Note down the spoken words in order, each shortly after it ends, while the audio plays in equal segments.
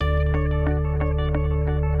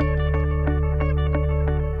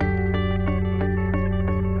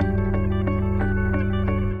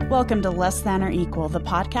Welcome to Less Than or Equal, the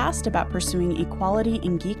podcast about pursuing equality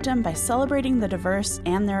in geekdom by celebrating the diverse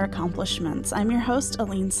and their accomplishments. I'm your host,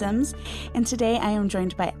 Aline Sims, and today I am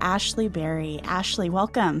joined by Ashley Berry. Ashley,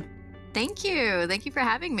 welcome. Thank you. Thank you for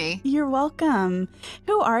having me. You're welcome.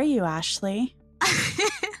 Who are you, Ashley?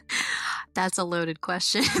 That's a loaded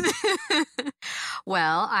question.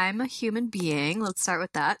 Well, I'm a human being. Let's start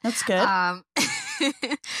with that. That's good.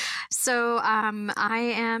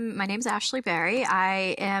 My name's Ashley Berry.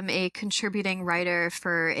 I am a contributing writer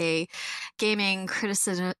for a gaming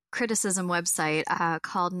criticism website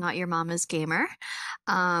called Not Your Mama's Gamer,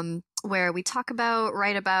 where we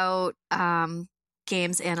write about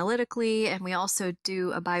games analytically, and we also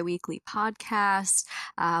do a bi-weekly podcast.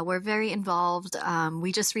 We're very involved.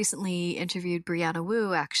 We just recently interviewed Brianna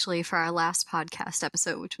Wu, actually, for our last podcast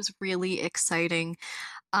episode, which was really exciting.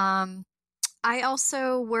 I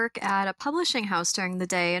also work at a publishing house during the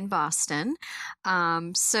day in Boston.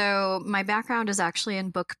 So my background is actually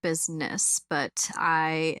in book business, but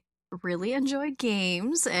I really enjoy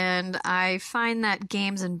games, and I find that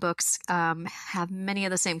games and books have many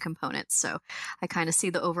of the same components. So I kind of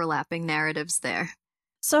see the overlapping narratives there.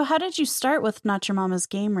 So how did you start with Not Your Mama's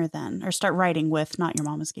Gamer then, or start writing with Not Your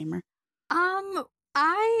Mama's Gamer?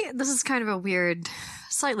 This is kind of a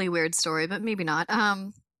slightly weird story, but maybe not.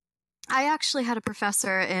 I actually had a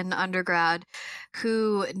professor in undergrad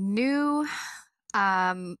who knew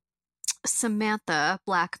Samantha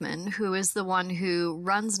Blackman, who is the one who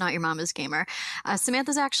runs Not Your Mama's Gamer.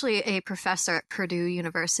 Samantha's actually a professor at Purdue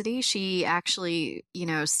University. She actually,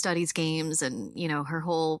 studies games, and, her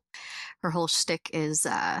whole shtick is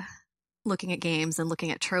looking at games and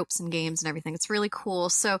looking at tropes in games and everything. It's really cool.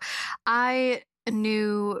 So I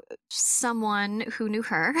knew someone who knew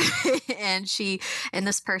her and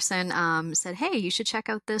this person said, hey, you should check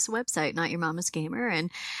out this website, Not Your Mama's Gamer.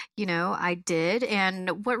 And I did.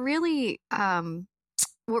 And what really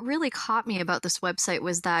caught me about this website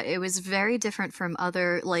was that it was very different from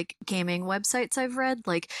other gaming websites I've read.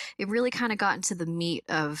 It really kind of got into the meat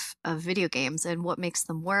of video games and what makes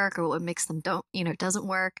them work or what makes them doesn't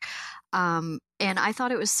work. And I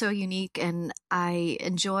thought it was so unique, and I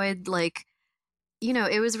enjoyed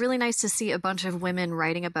it was really nice to see a bunch of women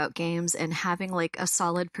writing about games and having a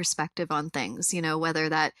solid perspective on things, whether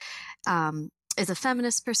that is a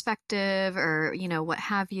feminist perspective or, what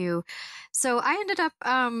have you. So I ended up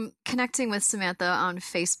connecting with Samantha on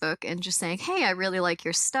Facebook and just saying, hey, I really like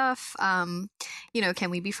your stuff. Can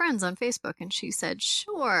we be friends on Facebook? And she said,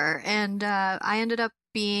 sure. And I ended up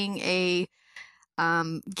being a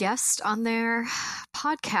guest on their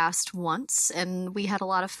podcast once, and we had a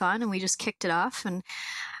lot of fun, and we just kicked it off. And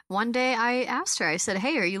one day I asked her, I said,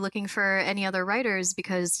 hey, are you looking for any other writers?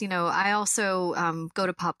 Because, I also go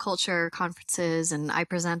to pop culture conferences and I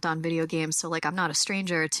present on video games. So I'm not a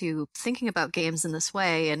stranger to thinking about games in this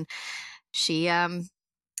way. And she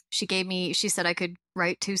said I could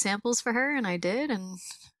write 2 samples for her, and I did, and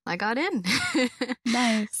I got in.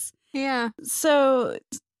 Nice. Yeah. So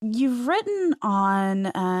you've written on,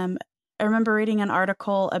 I remember reading an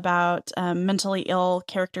article about mentally ill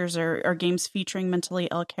characters or games featuring mentally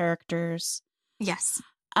ill characters. Yes.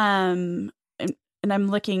 And I'm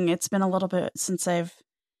looking, it's been a little bit since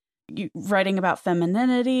writing about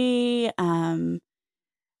femininity, an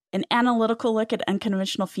analytical look at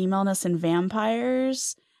unconventional femaleness in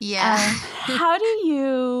vampires. Yeah. How do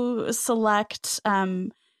you select a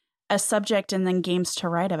subject and then games to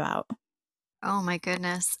write about? Oh my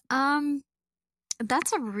goodness.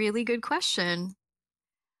 That's a really good question.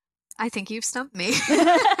 I think you've stumped me.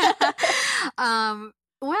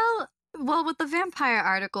 Well, with the vampire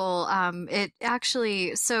article, it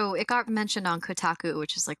got mentioned on Kotaku,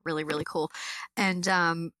 which is really, really cool. And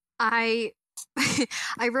I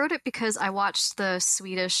I wrote it because I watched the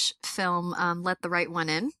Swedish film Let the Right One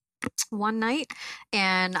In one night,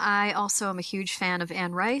 and I also am a huge fan of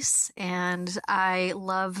Anne Rice, and I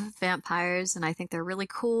love vampires, and I think they're really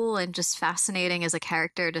cool and just fascinating as a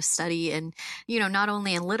character to study, and not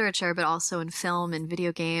only in literature but also in film and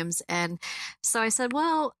video games. And so I said,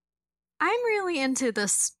 well, I'm really into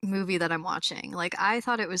this movie that I'm watching. I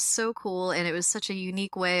thought it was so cool, and it was such a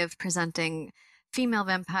unique way of presenting female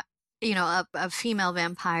vampire, a female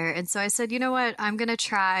vampire. And so I said, you know what, I'm gonna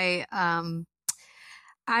try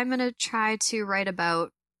to write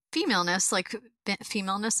about femaleness,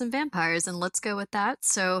 femaleness and vampires, and let's go with that.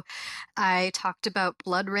 So I talked about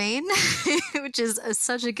Blood Rain, which is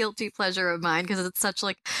such a guilty pleasure of mine because it's such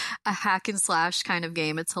a hack and slash kind of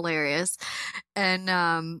game. It's hilarious. And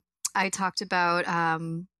I talked about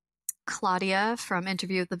Claudia from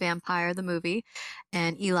Interview with the Vampire, the movie,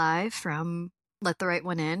 and Eli from Let the Right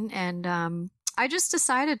One In. And I just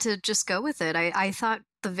decided to just go with it. I thought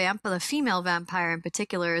the female vampire in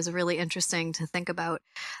particular is really interesting to think about.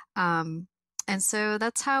 Um, and so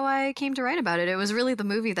that's how I came to write about it. It was really the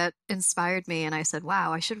movie that inspired me, and I said,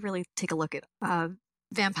 "Wow, I should really take a look at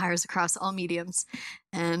vampires across all mediums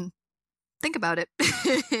and think about it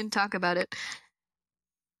and talk about it."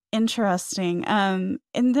 Interesting. And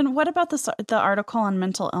then what about the article on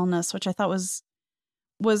mental illness, which I thought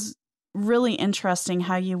was really interesting,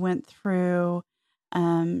 how you went through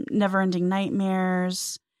Neverending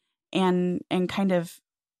Nightmares and kind of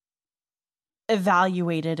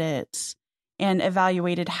evaluated it and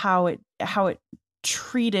evaluated how it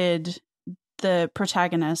treated the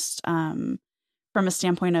protagonist from a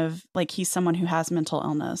standpoint of like he's someone who has mental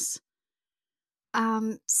illness.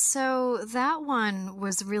 So that one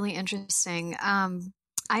was really interesting. I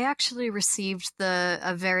actually received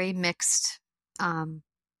a very mixed,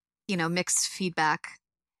 mixed feedback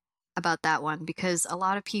about that one because a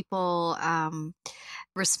lot of people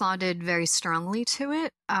responded very strongly to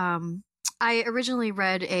it. I originally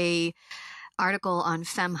read a article on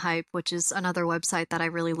FemHype, which is another website that I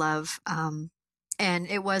really love, and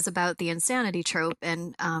it was about the insanity trope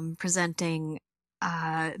and presenting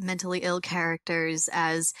mentally ill characters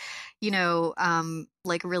as,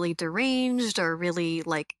 like really deranged or really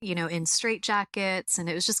like, in straitjackets. And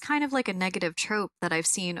it was just kind of like a negative trope that I've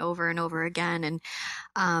seen over and over again. And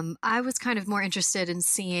I was kind of more interested in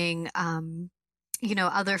seeing,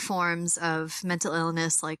 other forms of mental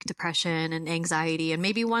illness like depression and anxiety, and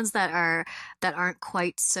maybe ones that aren't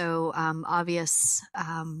quite so obvious.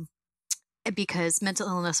 Because mental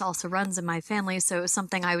illness also runs in my family. So it was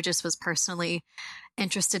something I just was personally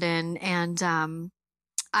interested in. And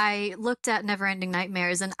I looked at Neverending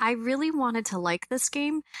Nightmares and I really wanted to like this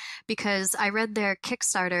game because I read their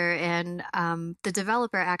Kickstarter and the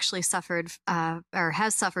developer actually suffered or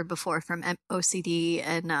has suffered before from OCD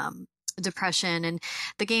and depression. And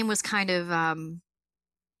the game was kind of,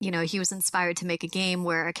 he was inspired to make a game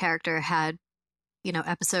where a character had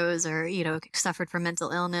episodes or, suffered from mental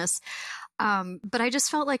illness. But I just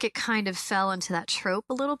felt like it kind of fell into that trope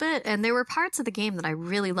a little bit. And there were parts of the game that I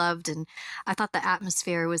really loved. And I thought the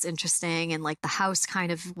atmosphere was interesting. And like the house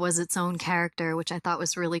kind of was its own character, which I thought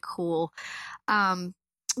was really cool.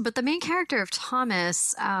 But the main character of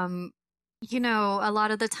Thomas, a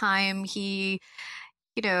lot of the time he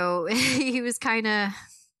was kind of,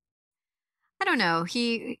 I don't know,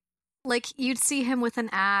 like you'd see him with an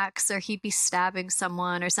axe or he'd be stabbing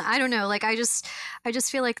someone or something. I don't know. Like I just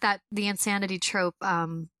feel like that the insanity trope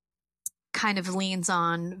kind of leans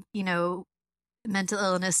on, mental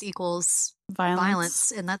illness equals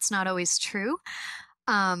violence, and that's not always true.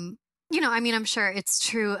 I'm sure it's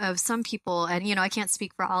true of some people, and I can't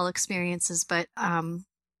speak for all experiences, but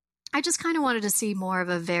I just kind of wanted to see more of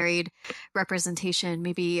a varied representation.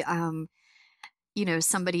 Maybe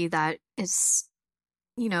somebody that is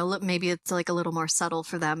maybe it's like a little more subtle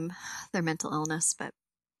for them, their mental illness, but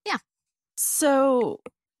yeah. So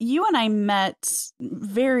you and I met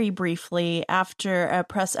very briefly after a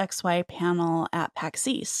Press XY panel at PAX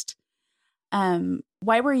East.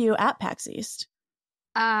 Why were you at PAX East?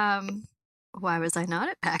 Why was I not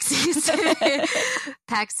at PAX East?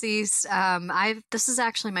 PAX East, this is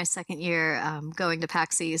actually my second year going to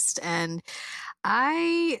PAX East, and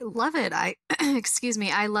I love it. Excuse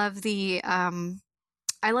me, I love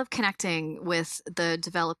connecting with the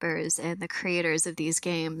developers and the creators of these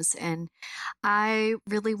games, and I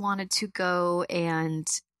really wanted to go and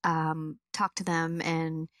talk to them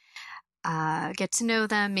and get to know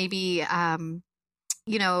them, maybe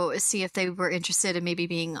see if they were interested in maybe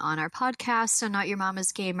being on our podcast on Not Your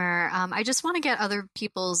Mama's Gamer. I just want to get other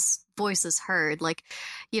people's voices heard, like,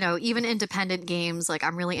 even independent games. Like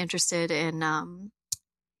I'm really interested in,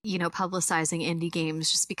 publicizing indie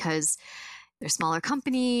games just because they're smaller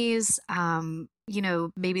companies.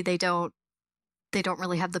 Maybe they don't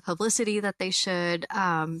really have the publicity that they should.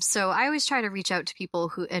 So I always try to reach out to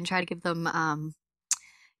people and try to give them,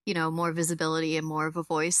 more visibility and more of a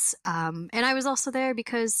voice. And I was also there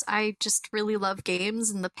because I just really love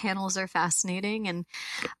games and the panels are fascinating. And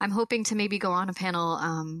I'm hoping to maybe go on a panel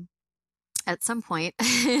at some point,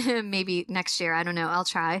 maybe next year. I don't know. I'll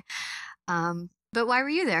try. But why were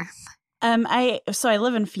you there? I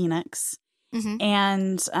live in Phoenix. Mm-hmm.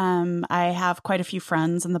 And I have quite a few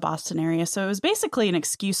friends in the Boston area. So it was basically an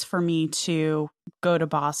excuse for me to go to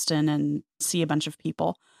Boston and see a bunch of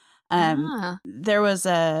people. There was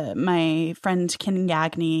my friend Ken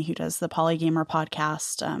Gagney, who does the Polygamer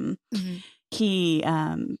podcast. Mm-hmm. He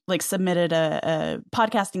submitted a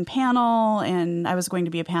podcasting panel, and I was going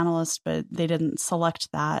to be a panelist, but they didn't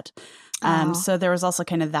select that. Oh, So there was also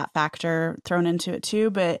kind of that factor thrown into it too.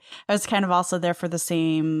 But I was kind of also there for the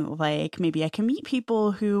same, like, maybe I can meet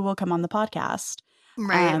people who will come on the podcast.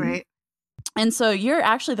 right, Um, right. and so you're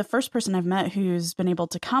actually the first person I've met who's been able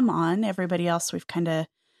to come on. Everybody else we've kind of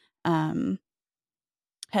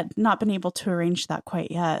had not been able to arrange that quite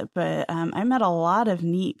yet. But I met a lot of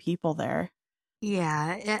neat people there.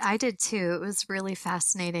 Yeah, I did too. It was really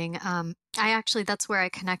fascinating. I actually, that's where I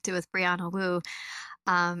connected with Brianna Wu.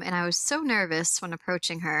 And I was so nervous when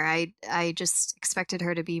approaching her. I just expected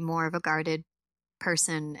her to be more of a guarded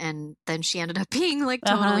person, and then she ended up being like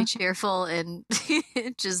Uh-huh. totally cheerful and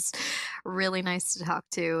just really nice to talk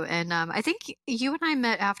to. And I think you and I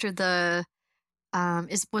met after the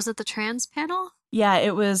is was it the trans panel? Yeah,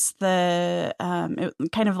 it was kind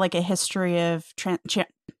of like a history of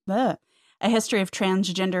a history of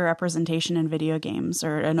transgender representation in video games,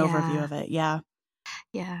 or an overview Yeah. of it. Yeah.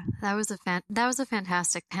 Yeah, that was a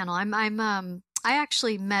fantastic panel. I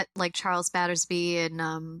actually met like Charles Battersby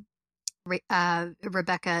and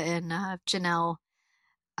Rebecca and Janelle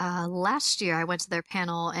last year. I went to their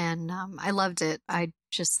panel and I loved it. I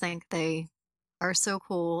just think they are so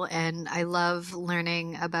cool, and I love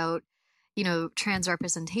learning about, you know, trans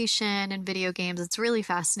representation in video games. It's really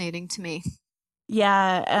fascinating to me.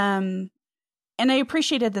 Yeah. And I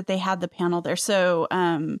appreciated that they had the panel there. So,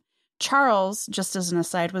 Charles, just as an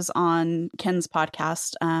aside, was on Ken's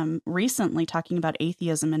podcast recently talking about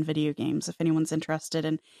atheism in video games. If anyone's interested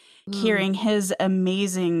in Ooh. hearing his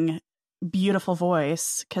amazing, beautiful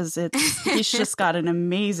voice, because he's just got an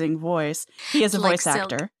amazing voice. He is a Like voice silk.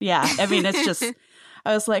 actor. Yeah, I mean, it's just,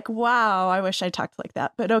 I was like, wow, I wish I talked like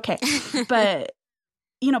that. But okay, but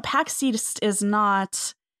PAX East is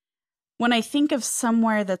not. When I think of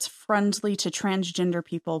somewhere that's friendly to transgender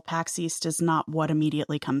people, PAX East is not what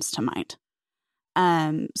immediately comes to mind.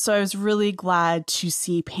 So I was really glad to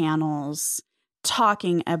see panels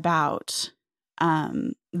talking about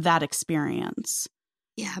that experience.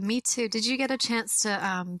 Yeah, me too. Did you get a chance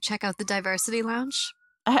to check out the Diversity Lounge?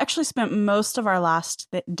 I actually spent most of our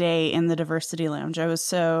last day in the Diversity Lounge. I was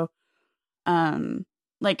so,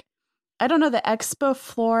 like, I don't know, the expo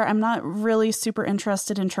floor. I'm not really super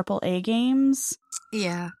interested in AAA games.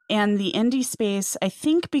 Yeah. And the indie space, I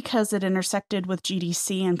think because it intersected with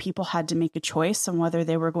GDC and people had to make a choice on whether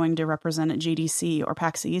they were going to represent at GDC or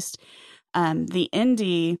PAX East, the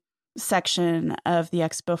indie section of the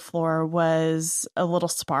expo floor was a little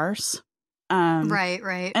sparse. Right,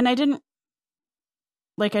 right. And I don't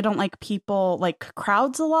like people, like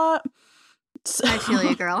crowds a lot. So, I feel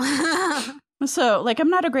you, girl. so like, I'm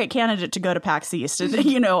not a great candidate to go to PAX East,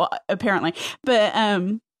 apparently. But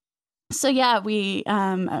so yeah, we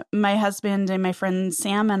my husband and my friend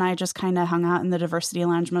Sam and I just kind of hung out in the Diversity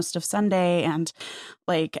Lounge most of Sunday, and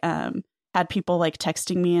like had people like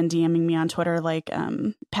texting me and DMing me on Twitter, like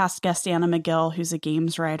past guest Anna McGill, who's a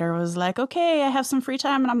games writer, was like, okay, I have some free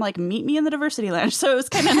time, and I'm like, meet me in the Diversity Lounge. So it was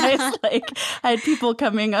kind of nice. Like, I had people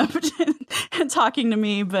coming up and talking to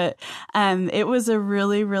me, but it was a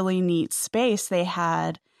really, really neat space. They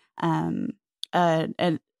had a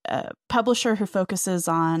publisher who focuses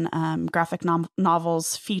on graphic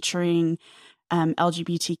novels featuring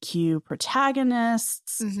LGBTQ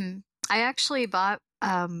protagonists. hmm I actually bought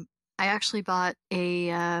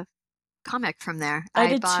a comic from there. I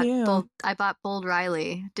did too. I bought Bold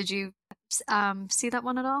Riley. Did you see that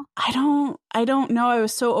one at all? I don't know. I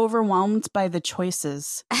was so overwhelmed by the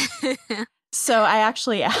choices. So I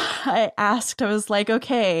asked, I was like,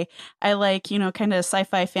 okay, I like, kind of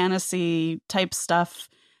sci-fi fantasy type stuff.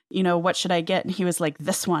 What should I get? And he was like,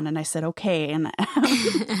 this one. And I said, okay. And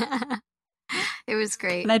It was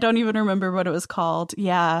great. and I don't even remember what it was called.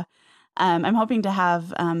 Yeah. I'm hoping to have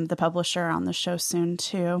the publisher on the show soon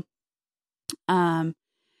too.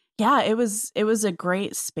 Yeah, it was a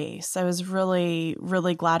great space. I was really,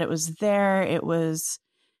 really glad it was there. It was,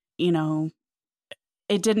 you know,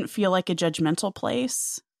 it didn't feel like a judgmental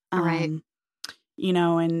place. Right.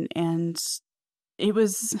 And it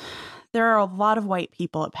was, there are a lot of white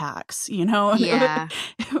people at PAX, and Yeah.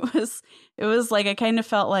 it was like, I kind of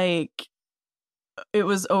felt like it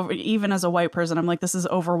was over, even as a white person, I'm like, this is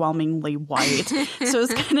overwhelmingly white. So it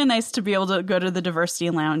was kind of nice to be able to go to the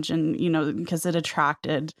Diversity Lounge and, because it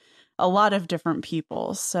attracted a lot of different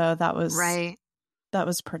people. So Right. that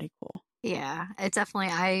was pretty cool. Yeah, it definitely,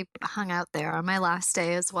 I hung out there on my last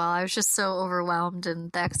day as well. I was just so overwhelmed,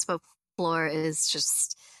 and the expo floor is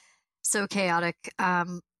just so chaotic.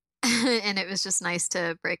 And it was just nice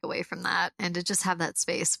to break away from that and to just have that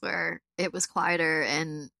space where it was quieter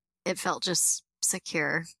and it felt just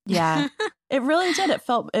secure. Yeah, it really did.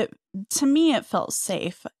 To me, it felt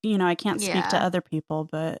safe. I can't speak to Yeah. other people,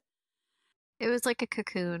 but It was like a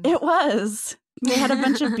cocoon. It was. We had a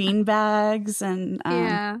bunch of bean bags, and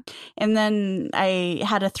Yeah. then I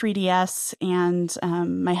had a 3DS,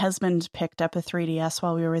 and my husband picked up a 3DS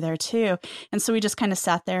while we were there too, and so we just kind of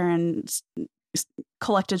sat there and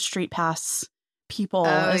collected street pass people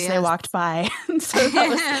as they walked by. So that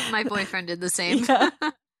was my boyfriend did the same. Yeah,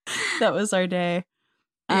 that was our day.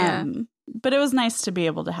 Yeah. But it was nice to be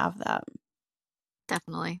able to have that.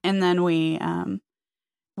 Definitely. And then we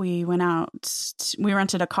went out. We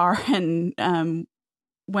rented a car and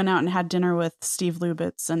went out and had dinner with Steve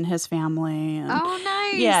Lubitz and his family. And oh,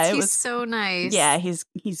 nice! Yeah, he's so nice. Yeah, he's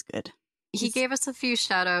good. He gave us a few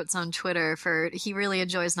shout outs on Twitter he really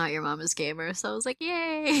enjoys Not Your Mama's Gamer. So I was like,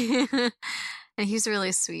 yay! And he's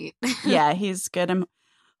really sweet. Yeah, he's good. I'm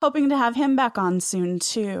hoping to have him back on soon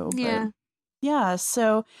too. Yeah. Yeah.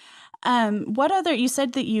 So, what other, you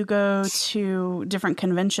said that you go to different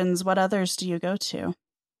conventions. What others do you go to?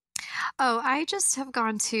 Oh, I just have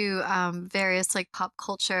gone to various like pop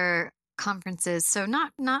culture conferences. So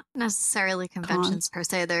not necessarily conventions per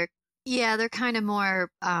se. They're kind of more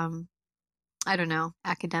I don't know,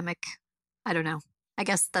 academic. I don't know. I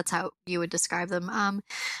guess that's how you would describe them.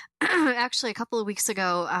 Actually, a couple of weeks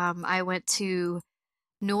ago, I went to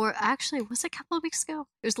actually, was it a couple of weeks ago?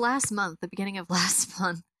 It was last month, the beginning of last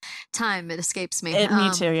month. Time, it escapes me.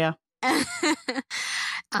 Me too, yeah. I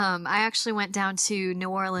actually went down to New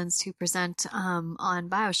Orleans to present on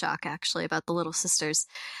BioShock, actually, about the Little Sisters.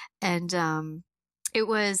 And it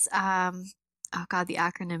was, oh God, the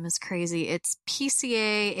acronym is crazy. It's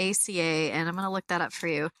PCA ACA, and I'm going to look that up for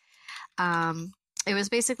you. It was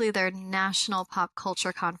basically their national pop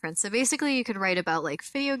culture conference. So basically you could write about like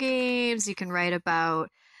video games, you can write about,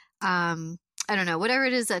 I don't know, whatever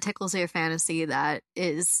it is that tickles your fantasy that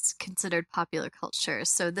is considered popular culture.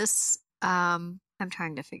 So this, I'm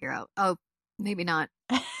trying to figure out. Oh, maybe not.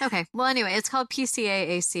 Okay. Well, anyway, it's called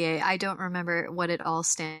PCA ACA. I don't remember what it all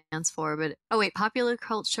stands for, but oh wait, Popular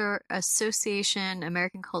Culture Association,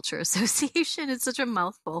 American Culture Association. It's such a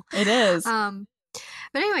mouthful. It is.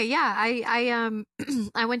 But anyway, yeah, I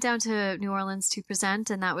I went down to New Orleans to present,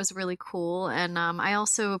 and that was really cool. And I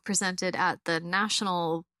also presented at the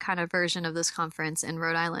national kind of version of this conference in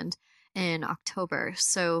Rhode Island in October.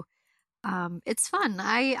 So it's fun.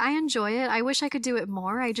 I enjoy it. I wish I could do it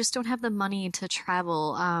more. I just don't have the money to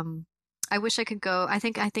travel. I wish I could go. I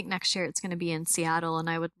think next year it's going to be in Seattle, and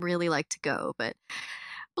I would really like to go, but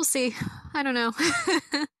we'll see. I don't know.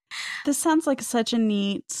 This sounds like such a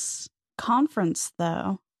neat conference,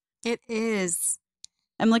 though. It is.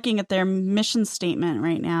 I'm looking at their mission statement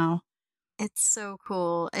right now. It's so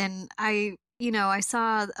cool. And I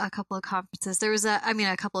saw a couple of conferences. There was a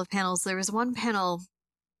couple of panels. There was one panel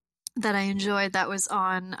that I enjoyed that was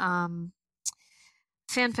on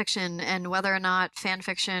fan fiction and whether or not fan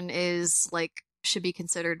fiction is like should be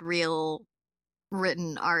considered real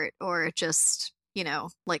written art or just,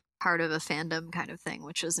 like part of a fandom kind of thing,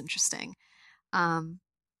 which was interesting.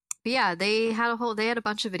 But yeah, they had a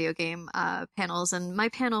bunch of video game panels, and my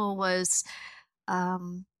panel was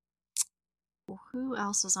who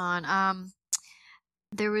else was on?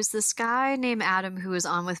 There was this guy named Adam who was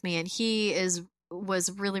on with me, and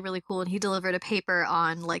was really, really cool, and he delivered a paper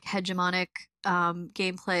on like hegemonic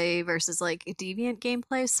gameplay versus like deviant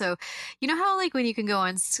gameplay. So you know how like when you can go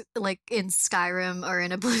on like in Skyrim or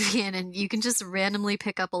in Oblivion and you can just randomly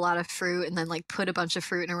pick up a lot of fruit and then like put a bunch of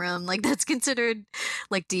fruit in a room, like that's considered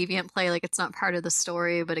like deviant play, like it's not part of the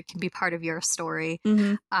story but it can be part of your story.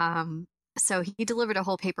 Mm-hmm. So he delivered a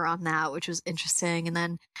whole paper on that, which was interesting. And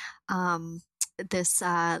then this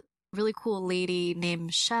really cool lady named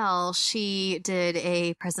Michelle, she did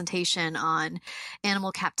a presentation on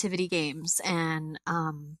animal captivity games and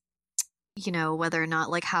whether or not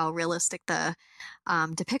like how realistic the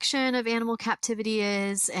depiction of animal captivity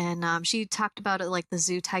is. And she talked about it like the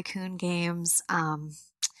Zoo Tycoon games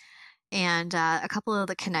and a couple of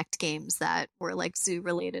the Kinect games that were like zoo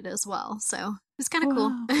related as well. So it's kind of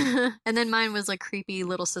cool. And then mine was like creepy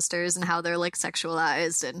little sisters and how they're like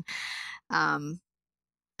sexualized and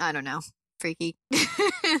I don't know, freaky.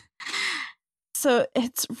 So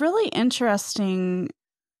it's really interesting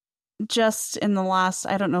just in the last,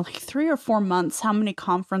 I don't know, like 3 or 4 months, how many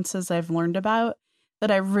conferences I've learned about that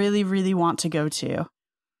I really, really want to go to.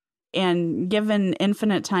 And given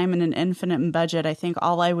infinite time and an infinite budget, I think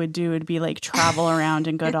all I would do would be like travel around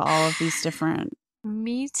and go to all of these different.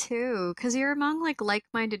 Me too, because you're among like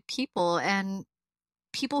like-minded people and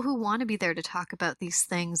people who want to be there to talk about these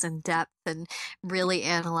things in depth and really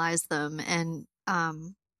analyze them. And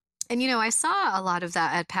I saw a lot of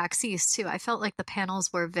that at PAX East too. I felt like the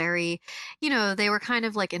panels were very, they were kind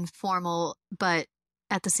of like informal, but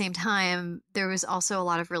at the same time, there was also a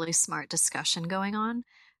lot of really smart discussion going on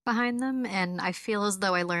behind them, and I feel as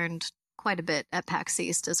though I learned quite a bit at PAX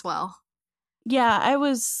East as well. Yeah, I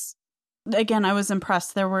was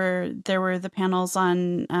impressed. There were the panels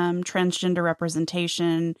on transgender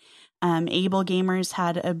representation. Able Gamers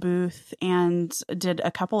had a booth and did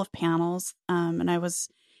a couple of panels, and I was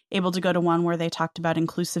able to go to one where they talked about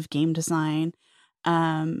inclusive game design.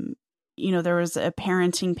 There was a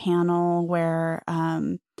parenting panel where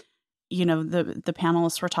the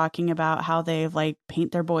panelists were talking about how they like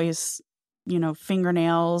paint their boys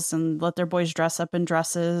fingernails and let their boys dress up in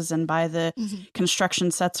dresses and buy the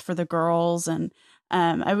construction sets for the girls. And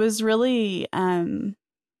I was really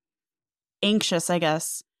anxious, I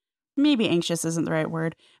guess. Maybe anxious isn't the right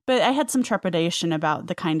word, but I had some trepidation about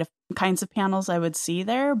the kinds of panels I would see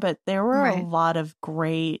there, but there were a lot of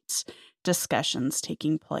great discussions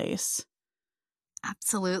taking place.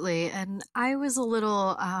 Absolutely. And I was a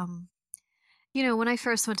little, when I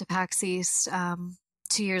first went to PAX East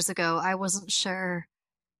 2 years ago, I wasn't sure,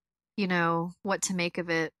 what to make of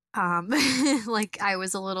it. Like I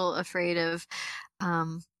was a little afraid of,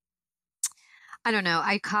 I don't know.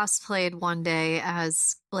 I cosplayed one day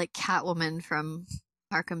as like Catwoman from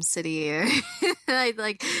Arkham City. Or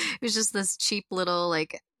it was just this cheap little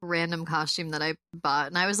like random costume that I bought,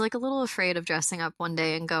 and I was like a little afraid of dressing up one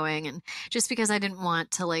day and going, and just because I didn't want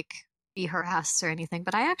to like be harassed or anything.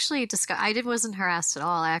 But I actually wasn't harassed at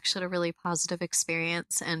all. I actually had a really positive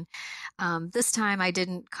experience, and this time I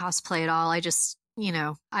didn't cosplay at all. I just,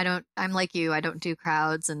 I'm like you. I don't do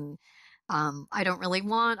crowds, and I don't really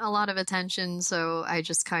want a lot of attention, so I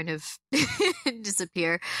just kind of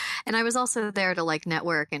disappear. And I was also there to like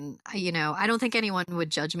network, and I don't think anyone would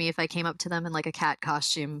judge me if I came up to them in like a cat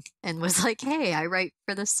costume and was like, "Hey, I write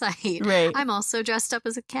for the site. Right. I'm also dressed up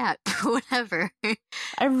as a cat." Whatever.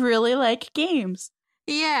 I really like games.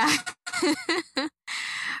 Yeah.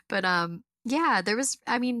 But yeah,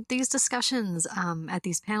 these discussions at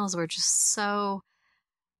these panels were just so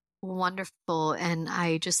wonderful, and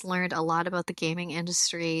I just learned a lot about the gaming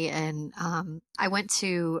industry. And I went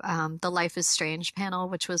to the Life is Strange panel,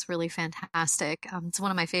 which was really fantastic. It's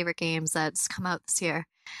one of my favorite games that's come out this year,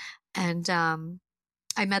 and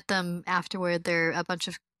I met them afterward. They're a bunch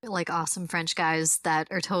of like awesome French guys that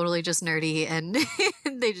are totally just nerdy, and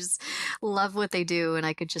they just love what they do, and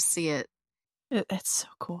I could just see it. It's so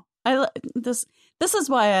cool. This is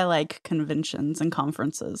why I like conventions and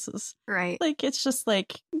conferences. Right. Like it's just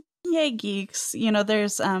like, yay geeks.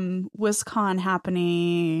 There's WisCon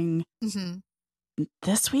happening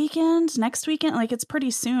this weekend, next weekend. Like it's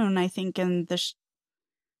pretty soon, I think, in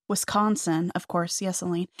Wisconsin, of course. Yes,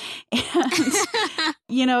 Elaine.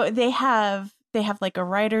 And they have like a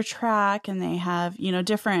writer track, and they have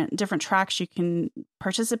different tracks you can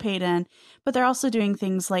participate in. But they're also doing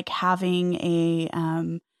things like having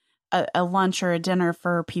a lunch or a dinner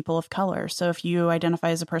for people of color. So if you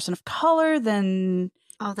identify as a person of color, then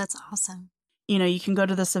oh, that's awesome. You can go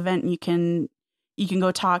to this event and you can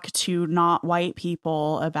go talk to not white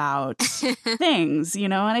people about things,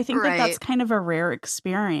 and I think that that's kind of a rare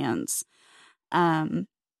experience. And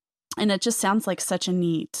it just sounds like such a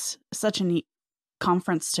neat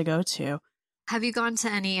conference to go to. Have you gone to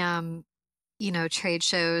any trade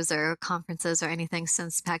shows or conferences or anything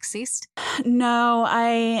since PAX East? No,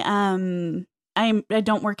 I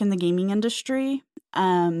don't work in the gaming industry.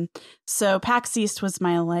 So PAX East was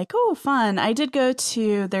my like, oh, fun. I did go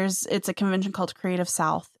to, it's a convention called Creative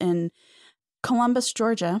South in Columbus,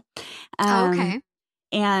 Georgia. Okay.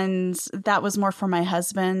 And that was more for my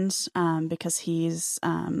husband, because he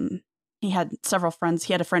had several friends.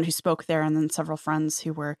 He had a friend who spoke there, and then several friends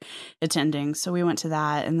who were attending. So we went to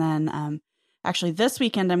that. And then, actually, this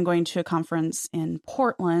weekend, I'm going to a conference in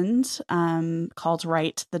Portland called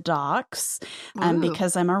Write the Docs,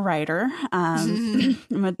 because I'm a writer. I'm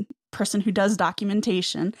a person who does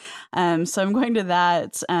documentation. So I'm going to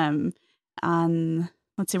that on,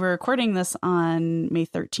 let's see, we're recording this on May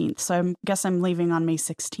 13th. So I guess I'm leaving on May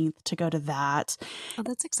 16th to go to that. Oh,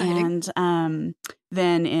 that's exciting. And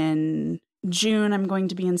then in June, I'm going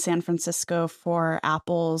to be in San Francisco for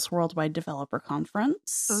Apple's Worldwide Developer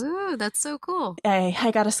Conference. Ooh, that's so cool.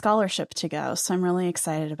 I got a scholarship to go, so I'm really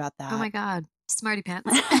excited about that. Oh my God. Smarty pants.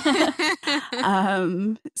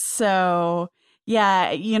 So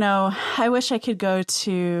yeah, I wish I could go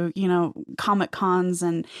to, Comic Cons,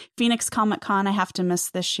 and Phoenix Comic Con I have to miss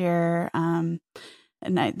this year. And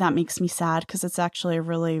that makes me sad because it's actually a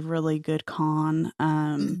really, really good con.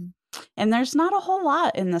 And there's not a whole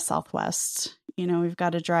lot in the Southwest. You know, we've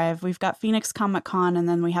got to drive. We've got Phoenix Comic Con, and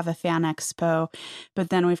then we have a fan expo. But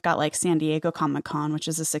then we've got like San Diego Comic Con, which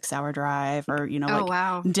is a 6-hour drive, or, you know, Oh, like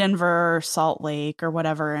wow. Denver or Salt Lake or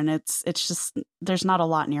whatever. And it's just, there's not a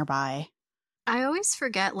lot nearby. I always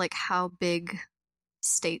forget like how big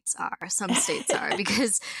some states are,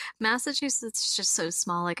 because Massachusetts is just so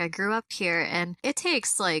small. Like I grew up here and it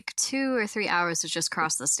takes like 2 or 3 hours to just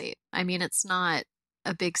cross the state. I mean, it's not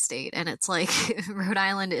a big state, and it's like Rhode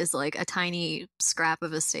Island is like a tiny scrap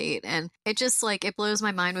of a state, and it just like it blows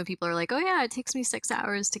my mind when people are like, oh yeah, it takes me 6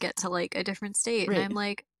 hours to get to like a different state. Right. And I'm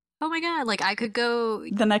like, oh my God, like I could go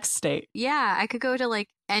The next state. yeah, I could go to like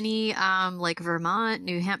any like Vermont,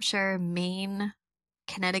 New Hampshire, Maine,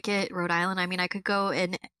 Connecticut, Rhode Island. I mean, I could go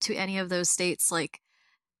in to any of those states. Like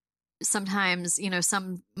sometimes, you know,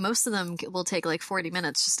 most of them will take like 40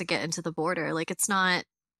 minutes just to get into the border. Like it's not,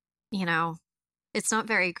 you know, it's not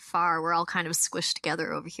very far. We're all kind of squished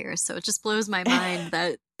together over here. So it just blows my mind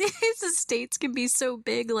that the states can be so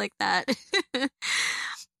big like that.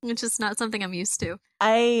 It's just not something I'm used to.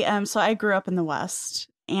 So I grew up in the West,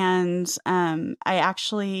 and I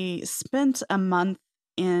actually spent a month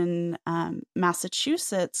in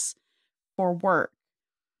Massachusetts for work.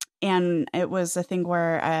 And it was a thing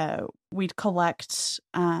where we'd collect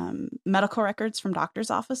medical records from doctors'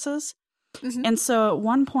 offices. Mm-hmm. And so at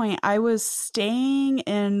one point I was staying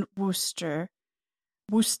in Worcester.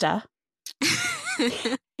 You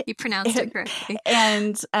pronounced it correctly.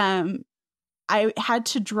 And I had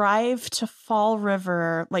to drive to Fall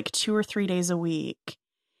River like 2 or 3 days a week.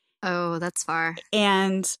 Oh, that's far.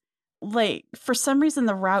 And like for some reason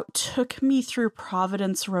the route took me through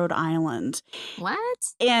Providence, Rhode Island.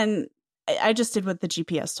 What? And I just did what the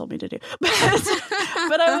GPS told me to do. But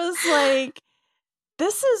I was like,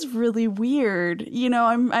 this is really weird. You know,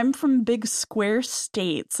 I'm from big square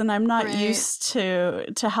states, and I'm not used to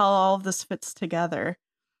how all of this fits together.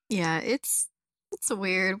 Yeah, it's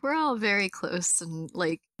weird. We're all very close and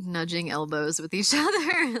like nudging elbows with each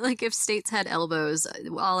other. Like if states had elbows,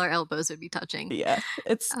 all our elbows would be touching. Yeah,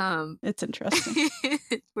 it's interesting.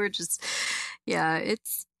 We're just, yeah,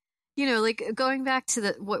 it's, you know, like going back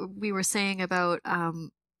to what we were saying about,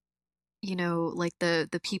 you know, like the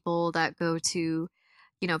people that go to,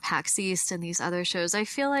 you know, PAX East and these other shows. I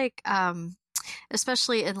feel like,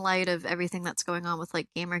 especially in light of everything that's going on with like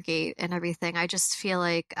Gamergate and everything, I just feel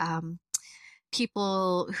like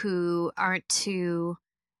people who aren't too,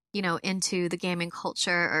 you know, into the gaming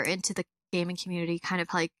culture or into the gaming community kind of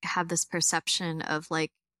like have this perception of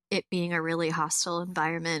like it being a really hostile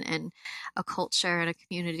environment and a culture and a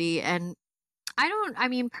community. And I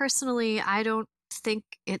mean, personally, I don't think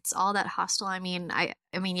it's all that hostile. I mean,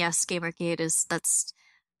 yes, Gamergate that's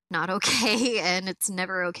not okay, and it's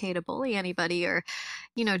never okay to bully anybody or,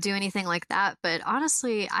 you know, do anything like that. But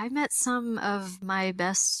honestly, I met some of my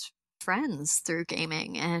best friends through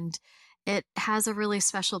gaming, and it has a really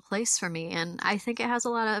special place for me. And I think it has a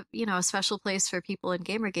lot of, you know, a special place for people in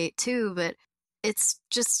Gamergate too, but it's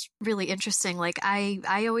just really interesting. Like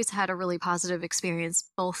I always had a really positive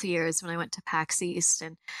experience both years when I went to PAX East,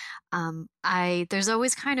 and there's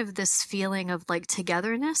always kind of this feeling of like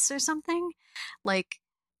togetherness or something. Like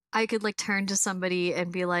I could like turn to somebody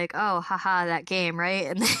and be like, oh, haha, that game, right?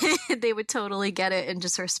 And they would totally get it and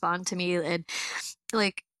just respond to me. And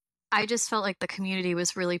like, I just felt like the community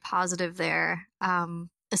was really positive there,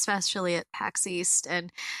 especially at PAX East.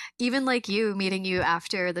 And even like meeting you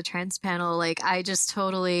after the trans panel, like I just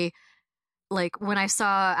totally, like when I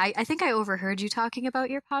saw, I think I overheard you talking about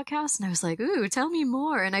your podcast, and I was like, ooh, tell me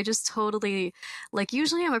more. And I just totally, like,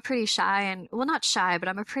 usually I'm a pretty shy and, well, not shy, but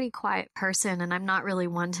I'm a pretty quiet person, and I'm not really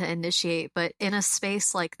one to initiate. But in a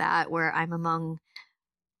space like that where I'm among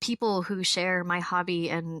people who share my hobby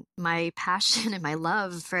and my passion and my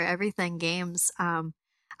love for everything games,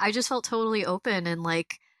 I just felt totally open and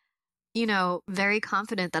like, you know, very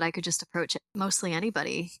confident that I could just approach mostly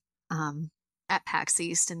anybody at PAX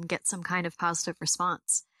East and get some kind of positive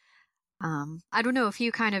response. I don't know if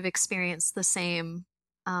you kind of experienced the same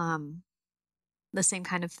kind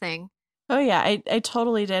of thing. Oh yeah, I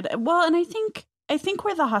totally did. Well, and I think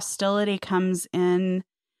where the hostility comes in,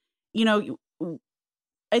 you know,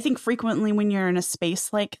 I think frequently when you're in a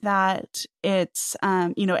space like that, it's,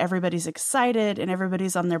 you know, everybody's excited and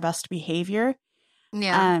everybody's on their best behavior.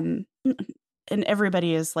 Yeah. And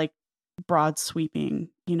everybody is like broad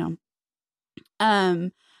sweeping, you know.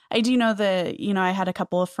 I do know that, you know, I had a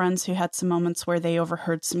couple of friends who had some moments where they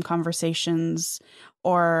overheard some conversations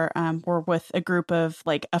or were with a group of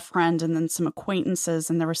like a friend and then some acquaintances.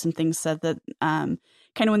 And there were some things said that kind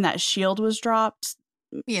of when that shield was dropped,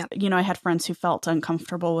 yeah, you know, I had friends who felt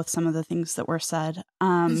uncomfortable with some of the things that were said.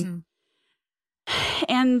 Mm-hmm.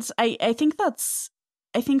 And I think that's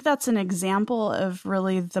an example of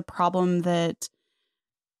really the problem that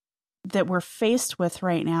we're faced with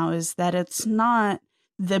right now, is that it's not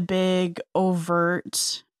the big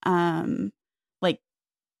overt like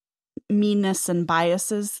meanness and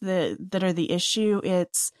biases that are the issue.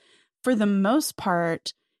 It's, for the most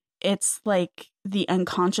part, it's like the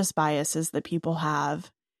unconscious biases that people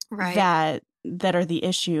have Right. that are the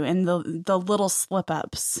issue, and the little slip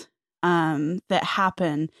ups that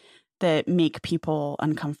happen that make people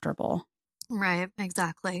uncomfortable. Right.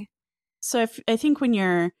 Exactly. So I think when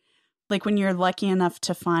you're lucky enough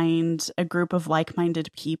to find a group of like-minded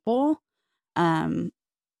people,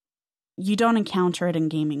 you don't encounter it in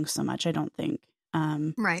gaming so much, I don't think.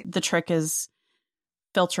 Right. The trick is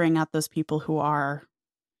filtering out those people who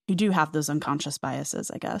do have those unconscious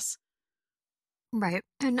biases, I guess. Right.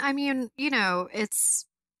 And I mean, it's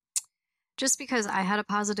just because I had a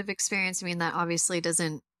positive experience. I mean, that obviously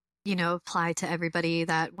doesn't, apply to everybody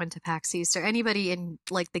that went to PAX East or anybody in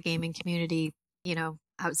like the gaming community,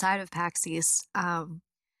 outside of PAX East.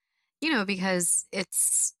 Because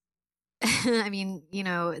it's, I mean,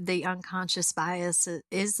 the unconscious bias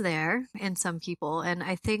is there in some people. And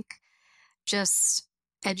I think just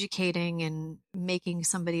educating and making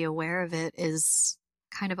somebody aware of it is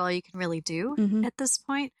kind of all you can really do Mm-hmm. at this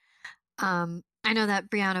point. I know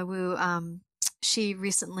that Brianna Wu, she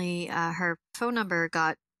recently, her phone number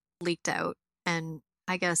got leaked out, and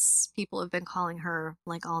I guess people have been calling her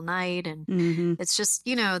like all night, and Mm-hmm. it's just,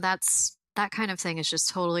 that kind of thing is just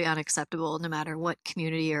totally unacceptable, no matter what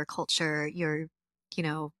community or culture you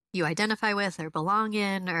identify with or belong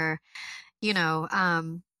in, or,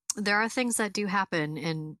 there are things that do happen,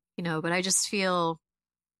 and, but I just feel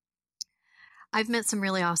I've met some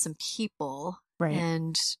really awesome people, Right.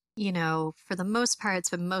 and, for the most part,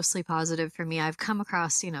 it's been mostly positive for me. I've come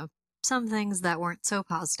across, some things that weren't so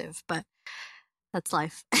positive, but that's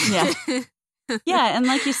life. Yeah. Yeah, and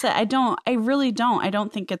like you said, I really don't. I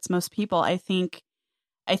don't think it's most people. I think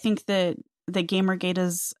that Gamergate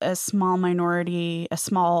is a small minority, a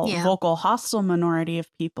small Yeah, vocal hostile minority of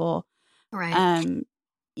people. right. And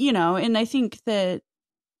I think that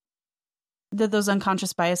those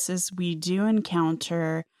unconscious biases we do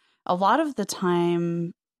encounter a lot of the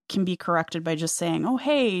time can be corrected by just saying, "Oh,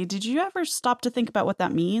 hey, did you ever stop to think about what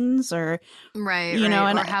that means?" Or, Right, right.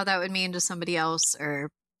 and Or how that would mean to somebody else,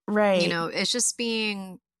 or, right. it's just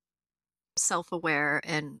being self-aware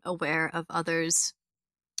and aware of others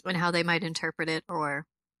and how they might interpret it or,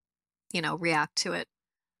 react to it.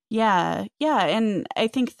 Yeah. Yeah, and I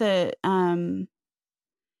think that the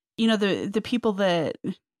people that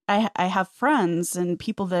I have friends and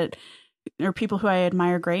people that or people who I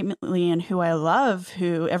admire greatly and who I love,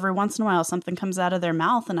 who every once in a while something comes out of their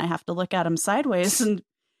mouth and I have to look at them sideways, and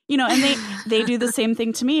and they do the same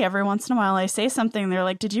thing to me. Every once in a while I say something, they're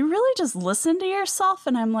like, "Did you really just listen to yourself?"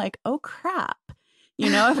 And I'm like, "Oh crap."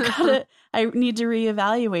 I need to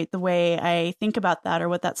reevaluate the way I think about that or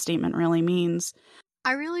what that statement really means.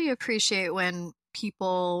 I really appreciate when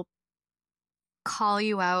people call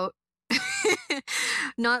you out,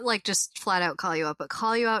 not like just flat out call you out, but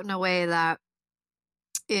call you out in a way that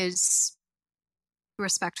is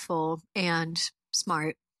respectful and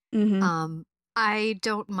smart. Mhm. Um, I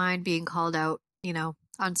don't mind being called out,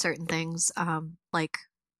 on certain things. Like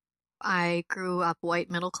I grew up white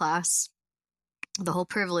middle class, the whole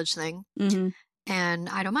privilege thing, Mhm. and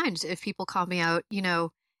I don't mind if people call me out,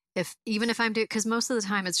 if even if I'm doing, because most of the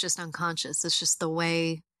time it's just unconscious. It's just the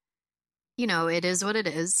way, it is what it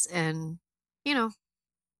is, and you know,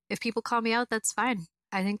 if people call me out, that's fine.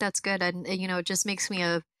 I think that's good, and it just makes me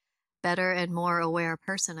a better and more aware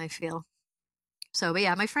person, I feel. So, but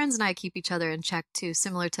yeah, my friends and I keep each other in check too,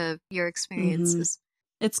 similar to your Mhm. experiences.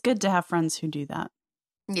 It's good to have friends who do that.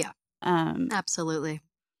 Yeah, Um absolutely.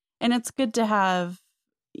 and it's good to have,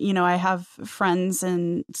 I have friends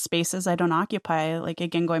in spaces I don't occupy. Like,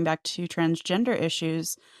 again, going back to transgender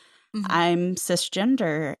issues, Hmm. I'm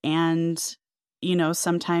cisgender, and,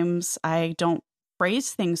 sometimes I don't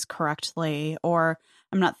phrase things correctly, or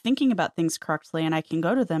I'm not thinking about things correctly. And I can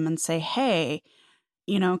go to them and say, "Hey,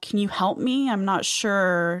 can you help me? I'm not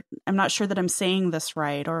sure that I'm saying this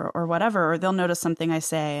right," or whatever. Or they'll notice something I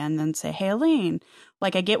say and then say, "Hey, Elaine,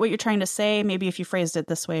 like, I get what you're trying to say. Maybe if you phrased it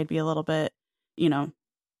this way, it'd be a little bit, you know,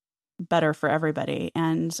 better for everybody."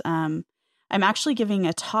 And I'm actually giving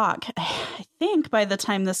a talk, I think, by the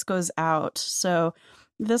time this goes out. So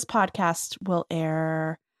this podcast will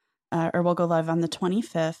air or we'll go live on the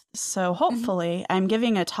 25th. So Hmm. hopefully I'm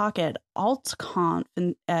giving a talk at AltConf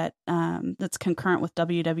that's concurrent with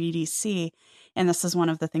WWDC. And this is one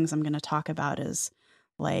of the things I'm going to talk about is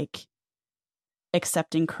like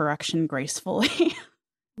accepting correction gracefully.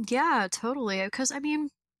 Yeah, totally. Because I mean,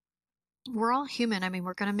 we're all human. I mean,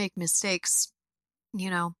 we're gonna make mistakes. You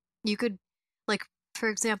know, you could, like, for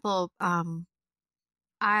example,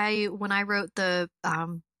 I when I wrote the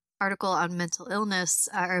article on mental illness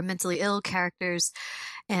or mentally ill characters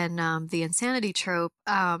and the insanity trope,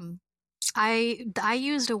 I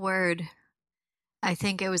used a word. I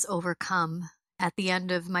think it was overcome at the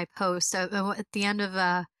end of my post. At the end of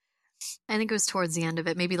I think it was towards the end of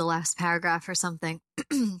it, maybe the last paragraph or something.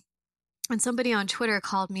 And somebody on Twitter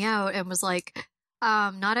called me out and was like,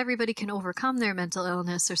 not everybody can overcome their mental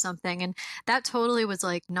illness or something. And that totally was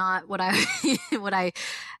like not what I what I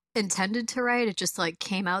intended to write. It just like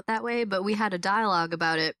came out that way. But we had a dialogue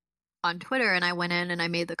about it on Twitter, and I went in and I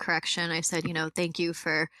made the correction. I said, thank you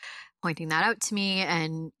for pointing that out to me.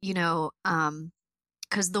 And,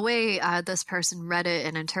 because the way this person read it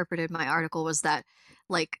and interpreted my article was that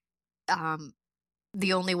like um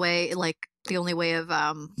the only way of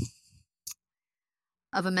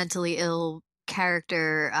a mentally ill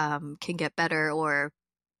character can get better or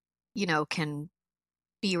can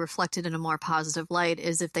be reflected in a more positive light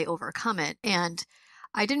is if they overcome it. And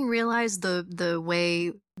I didn't realize the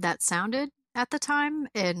way that sounded at the time.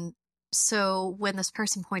 And so when this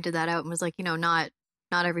person pointed that out and was like, not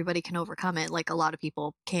everybody can overcome it, like a lot of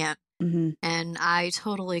people can't. Mm-hmm. And I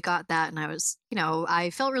totally got that. And I was, I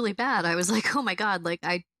felt really bad. I was like, oh my God, like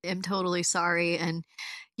I am totally sorry. And,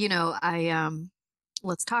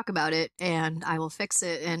 let's talk about it and I will fix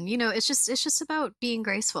it. And, it's just about being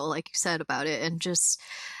graceful, like you said about it. And just,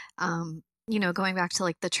 going back to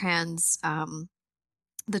like the trans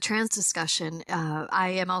discussion, I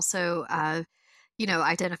am also,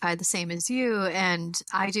 identified the same as you. And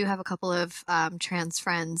I do have a couple of trans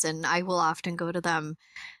friends, and I will often go to them,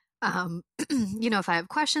 if I have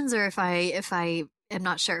questions or if I am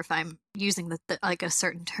not sure if I'm using the like a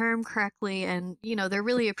certain term correctly. And, they're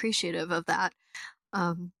really appreciative of that,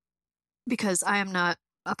 because I am not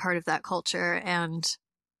a part of that culture and,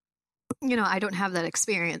 I don't have that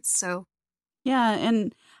experience. So. Yeah.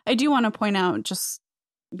 And I do want to point out just,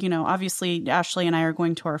 obviously Ashley and I are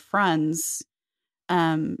going to our friends.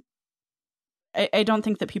 I don't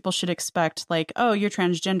think that people should expect like, oh, you're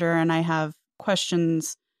transgender and I have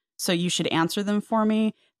questions, so you should answer them for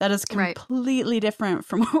me. That is completely different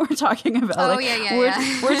from what we're talking about. Oh, like,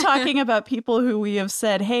 yeah. We're talking about people who we have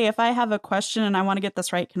said, hey, if I have a question and I want to get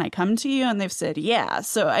this right, can I come to you? And they've said, yeah.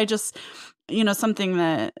 So I just, something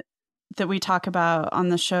that we talk about on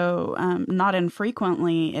the show not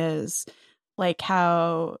infrequently is like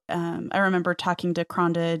how I remember talking to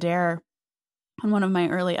Kronda Adair on one of my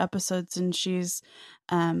early episodes, and she's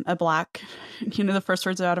a Black, the first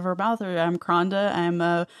words out of her mouth are, I'm Kronda, I'm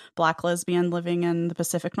a Black lesbian living in the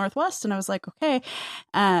Pacific Northwest. And I was like, okay,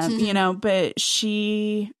 but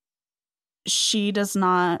she does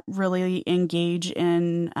not really engage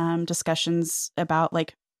in discussions about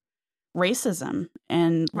like racism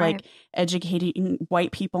and like educating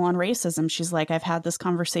white people on racism. She's like, I've had this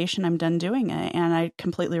conversation, I'm done doing it. And I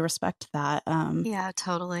completely respect that. Yeah,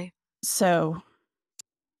 totally. So,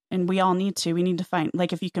 and we need to find,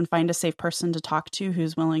 like, if you can find a safe person to talk to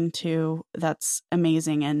who's willing to, that's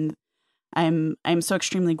amazing. And I'm so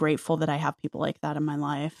extremely grateful that I have people like that in my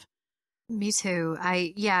life. Me too.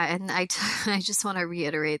 I just want to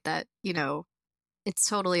reiterate that, it's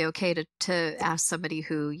totally okay to ask somebody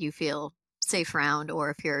who you feel safe around,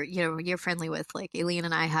 or if you're friendly with, like Aileen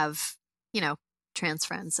and I have, trans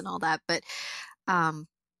friends and all that. But,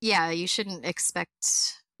 yeah, you shouldn't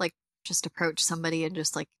expect like just approach somebody and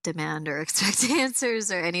just like demand or expect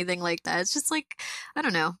answers or anything like that. It's just like, I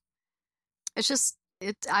don't know. It's just,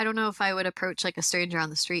 I don't know if I would approach like a stranger on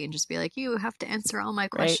the street and just be like, you have to answer all my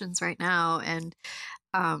questions right now. And,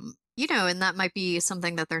 and that might be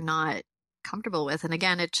something that they're not comfortable with. And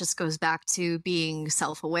again, it just goes back to being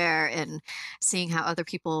self-aware and seeing how other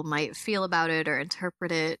people might feel about it or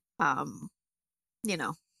interpret it. Well,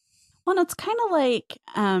 it's kind of like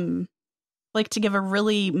to give a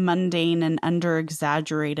really mundane and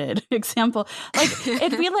under-exaggerated example, like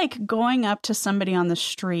it'd be like going up to somebody on the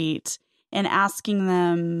street and asking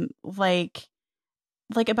them like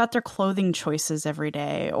about their clothing choices every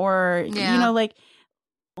day, or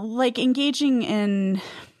like engaging in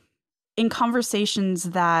conversations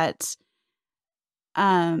that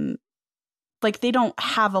like they don't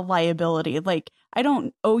have a liability. Like, I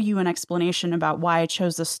don't owe you an explanation about why I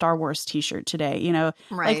chose a Star Wars t-shirt today,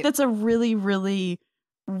 like that's a really, really,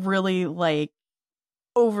 really like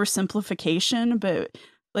oversimplification, but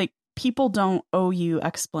like people don't owe you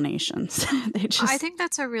explanations. I think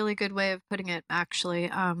that's a really good way of putting it, actually.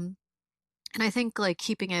 And I think like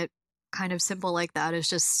keeping it kind of simple like that is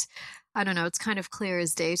just, I don't know, it's kind of clear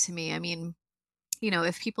as day to me. I mean,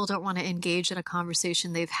 if people don't want to engage in a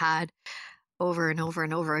conversation they've had over and over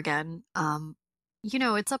and over again,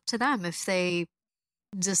 it's up to them if they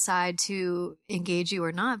decide to engage you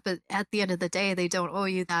or not. But at the end of the day, they don't owe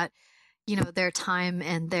you that, their time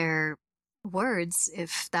and their words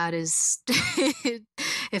if that is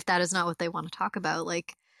if that is not what they want to talk about.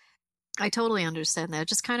 Like, I totally understand that. It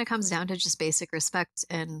just kind of comes down to just basic respect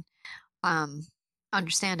and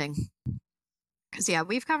understanding. Because yeah,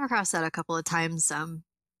 we've come across that a couple of times on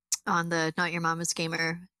the Not Your Mama's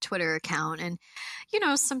Gamer Twitter account. And,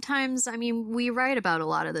 sometimes, I mean, we write about a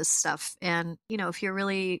lot of this stuff. And, if you're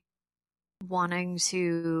really wanting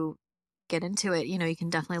to get into it, you can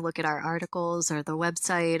definitely look at our articles or the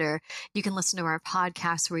website, or you can listen to our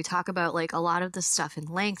podcast where we talk about like a lot of this stuff in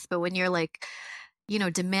length. But when you're like,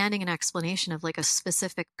 demanding an explanation of like a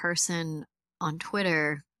specific person on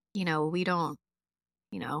Twitter, we don't,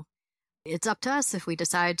 it's up to us if we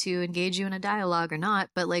decide to engage you in a dialogue or not,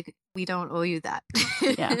 but like, we don't owe you that.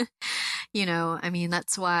 Yeah. I mean,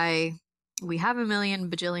 that's why we have a million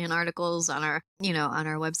bajillion articles on our, on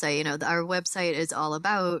our website. Our website is all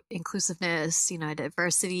about inclusiveness,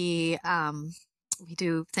 diversity. We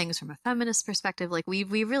do things from a feminist perspective. Like we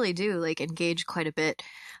really do like engage quite a bit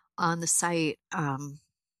on the site.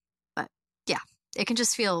 But yeah, it can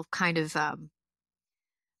just feel kind of, I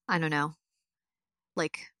don't know,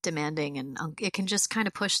 like demanding, and it can just kind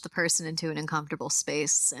of push the person into an uncomfortable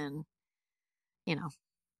space. And,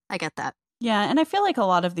 I get that. Yeah. And I feel like a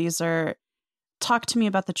lot of these are talk to me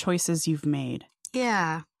about the choices you've made.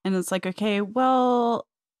 Yeah. And it's like, okay, well,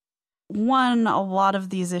 one, a lot of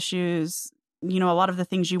these issues, a lot of the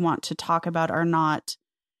things you want to talk about are not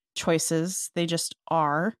choices. They just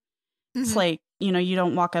are. Mm-hmm. It's like, you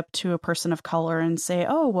don't walk up to a person of color and say,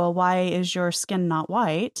 oh, well, why is your skin not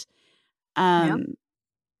white? Yep.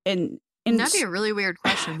 And that'd be a really weird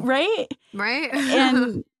question. Right? Right.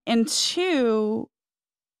 and two,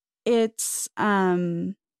 it's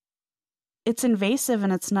invasive,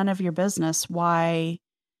 and it's none of your business why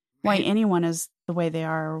anyone is the way they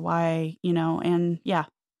are, or why, and yeah,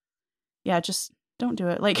 just don't do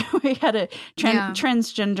it. Like we had a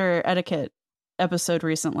transgender etiquette episode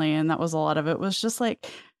recently, and that was a lot of it was just like,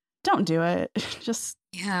 don't do it. just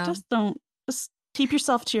don't, just keep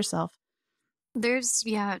yourself to yourself. There's,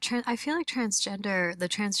 I feel like the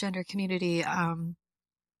transgender community,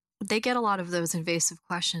 they get a lot of those invasive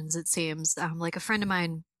questions, it seems. Like a friend of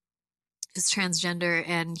mine is transgender,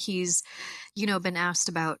 and he's, been asked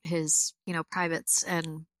about his, privates,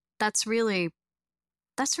 and that's really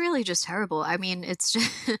just terrible. I mean, it's just,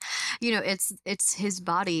 it's his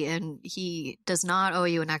body, and he does not owe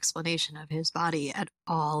you an explanation of his body at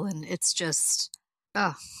all. And it's just,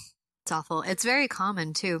 it's awful. It's very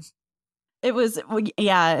common too. It was,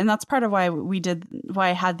 yeah. And that's part of why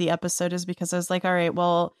I had the episode, is because I was like, all right,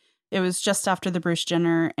 well, it was just after the Bruce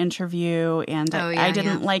Jenner interview, and I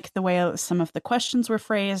didn't like the way some of the questions were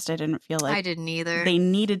phrased. I didn't feel like I didn't either. They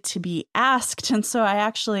needed to be asked. And so I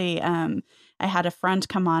actually, I had a friend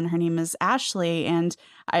come on. Her name is Ashley. And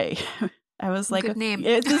I was like, good name.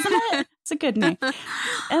 Isn't it? It's a good name. And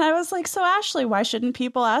I was like, so Ashley, why shouldn't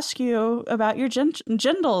people ask you about your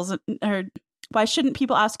genitals? Or why shouldn't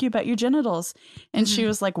people ask you about your genitals? And she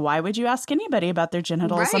was like, why would you ask anybody about their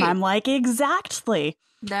genitals? Right. And I'm like, exactly.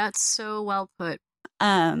 That's so well put.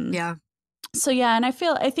 Yeah. So yeah, and I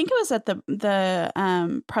think it was at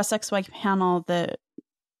the Press XY panel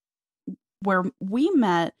where we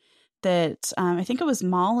met that I think it was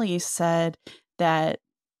Molly said that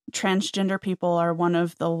transgender people are one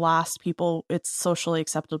of the last people it's socially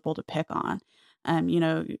acceptable to pick on.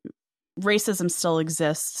 Racism still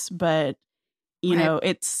exists, but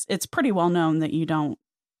it's pretty well known that you don't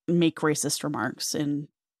make racist remarks in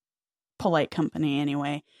polite company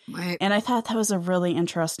anyway. Right. And I thought that was a really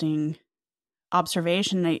interesting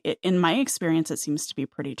observation. In my experience, it seems to be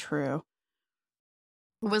pretty true.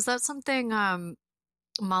 Was that something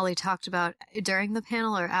Molly talked about during the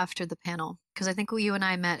panel or after the panel? Because I think you and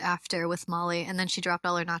I met after with Molly, and then she dropped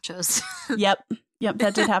all her nachos. Yep,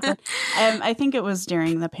 that did happen. I think it was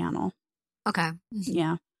during the panel. Okay.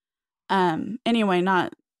 Yeah. Anyway,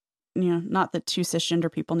 not that two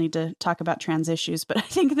cisgender people need to talk about trans issues, but I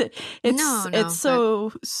think that it's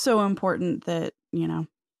so important that,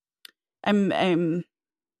 I'm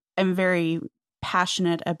very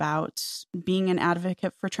passionate about being an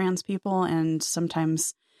advocate for trans people. And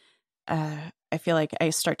sometimes, I feel like I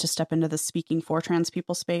start to step into the speaking for trans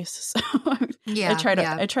people space. So I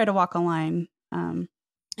try to walk a line.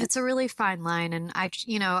 It's a really fine line, and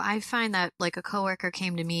I find that like a coworker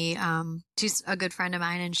came to me, she's a good friend of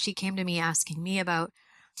mine, and she came to me asking me about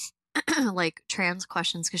like trans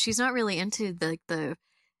questions because she's not really into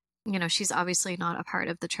she's obviously not a part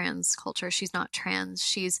of the trans culture. She's not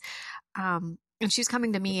trans. And she's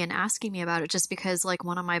coming to me and asking me about it just because like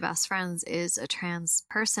one of my best friends is a trans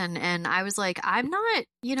person, and I was like, I'm not,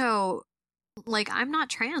 like I'm not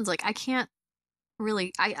trans. Like I can't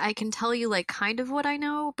really I can tell you like kind of what I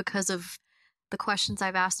know because of the questions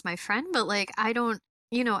I've asked my friend, but like I don't,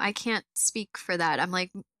 I can't speak for that. I'm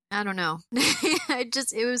like, I don't know.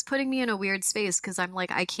 It was putting me in a weird space because I'm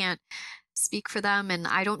like, I can't speak for them and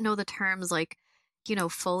I don't know the terms like,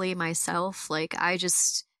 fully myself. Like I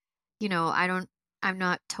just, I'm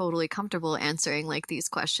not totally comfortable answering like these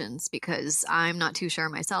questions because I'm not too sure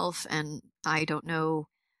myself and I don't know,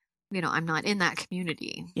 I'm not in that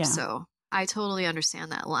community. Yeah. So I totally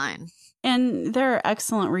understand that line. And there are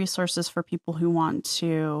excellent resources for people who want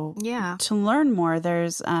to learn more.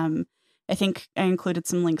 There's I think I included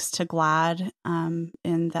some links to GLAAD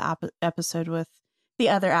in the episode with the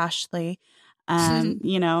other Ashley. And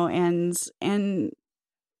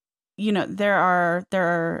there are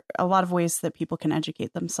a lot of ways that people can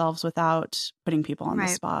educate themselves without putting people on the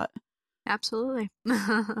spot. Absolutely.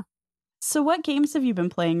 So what games have you been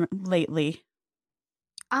playing lately?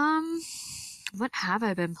 What have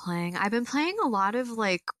I been playing? I've been playing a lot of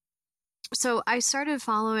so I started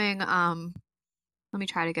following let me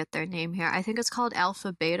try to get their name here. I think it's called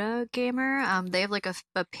Alpha Beta Gamer. They have like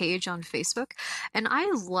a page on Facebook, and I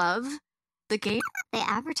love the game they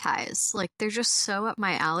advertise. Like they're just so up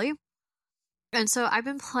my alley. And so I've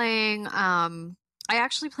been playing I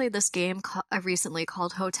actually played this game recently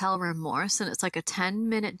called Hotel Remorse, and it's like a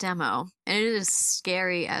 10-minute demo, and it is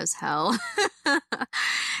scary as hell.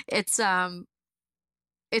 It's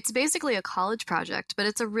basically a college project, but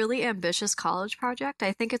it's a really ambitious college project.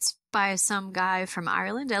 I think it's by some guy from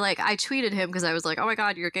Ireland. I tweeted him because I was like, "Oh my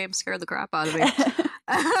God, your game scared the crap out of me."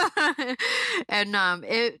 And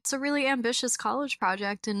it's a really ambitious college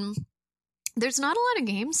project, and there's not a lot of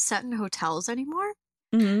games set in hotels anymore.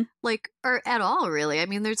 Mm-hmm. Like, or at all, really. I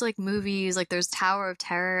mean, there's like movies, like there's Tower of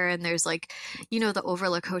Terror, and there's like, the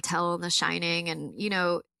Overlook Hotel and The Shining, and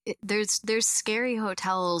there's scary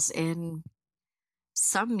hotels in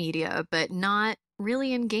some media, but not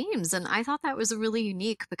really in games. And I thought that was really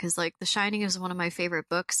unique because like The Shining is one of my favorite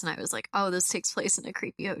books, and I was like, oh, this takes place in a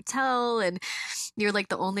creepy hotel, and you're like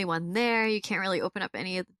the only one there. You can't really open up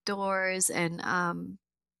any of the doors, and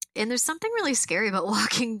there's something really scary about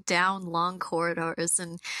walking down long corridors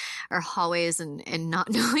or hallways and not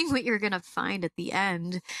knowing what you're gonna find at the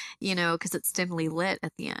end, because it's dimly lit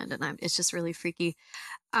at the end, and it's just really freaky.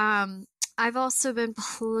 I've also been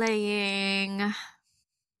playing.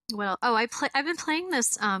 I've been playing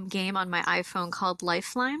this game on my iPhone called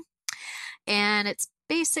Lifeline, and it's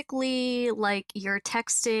basically like you're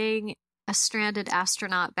texting a stranded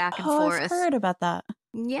astronaut back and forth. I've heard about that.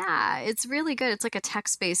 Yeah, it's really good. It's like a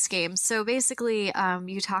text-based game. So basically,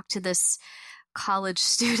 you talk to this college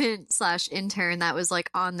student slash intern that was like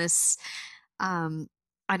on this,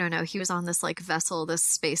 I don't know, he was on this like vessel, this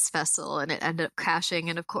space vessel, and it ended up crashing.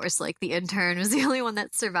 And of course, like the intern was the only one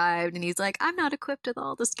that survived. And he's like, I'm not equipped with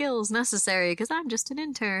all the skills necessary because I'm just an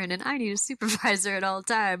intern and I need a supervisor at all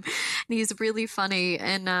time. And he's really funny.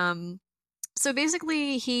 And so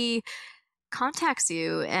basically, he contacts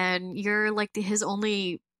you and you're like his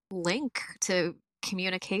only link to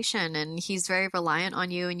communication, and he's very reliant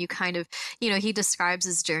on you, and you kind of, he describes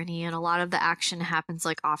his journey, and a lot of the action happens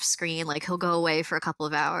like off screen. Like he'll go away for a couple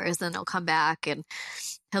of hours, then he'll come back and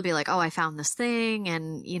he'll be like, oh, I found this thing,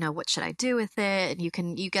 and what should I do with it? And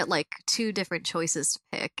you get like two different choices to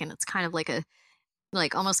pick, and it's kind of like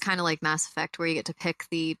almost kind of like Mass Effect where you get to pick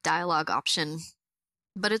the dialogue option,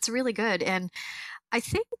 but it's really good. And I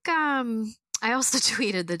think I also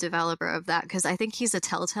tweeted the developer of that because I think he's a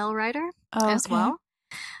Telltale writer as well.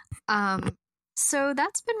 So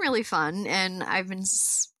that's been really fun, and I've been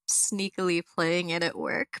sneakily playing it at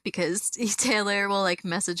work because Taylor will like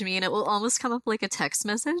message me and it will almost come up like a text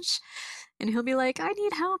message. And he'll be like, I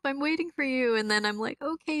need help. I'm waiting for you. And then I'm like,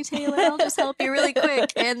 okay, Taylor, I'll just help you really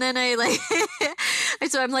quick. And then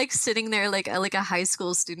so I'm like sitting there like a high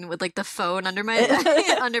school student with like the phone under my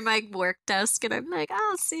under my work desk. And I'm like,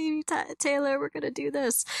 I'll see you, Taylor. We're going to do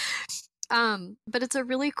this. But it's a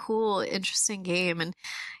really cool, interesting game. And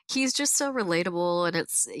he's just so relatable. And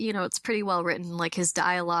it's, it's pretty well written. Like his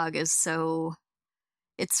dialogue is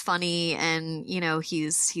it's funny, and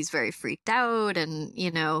he's very freaked out, and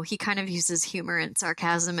he kind of uses humor and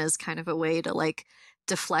sarcasm as kind of a way to like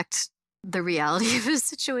deflect the reality of his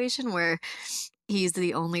situation, where he's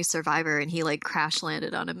the only survivor, and he like crash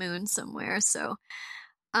landed on a moon somewhere. So,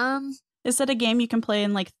 um, Is it a game you can play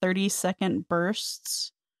in like 30-second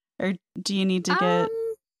bursts? Or do you need to get um,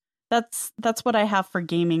 that's what I have for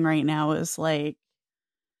gaming right now is like,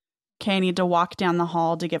 okay, I need to walk down the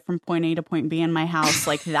hall to get from point A to point B in my house.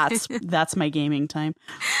 Like that's my gaming time.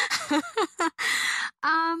 you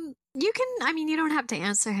can, I mean, you don't have to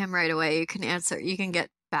answer him right away. You can get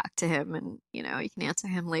back to him and, you can answer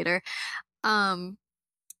him later. Um,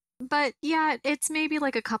 but yeah, it's maybe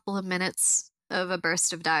like a couple of minutes of a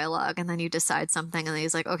burst of dialogue, and then you decide something, and then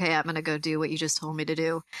he's like, okay, I'm gonna go do what you just told me to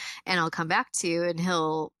do, and I'll come back to you, and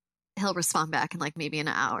he'll respond back in like maybe an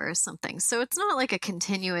hour or something. So it's not like a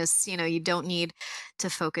continuous, you don't need to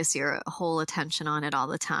focus your whole attention on it all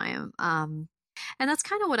the time. And that's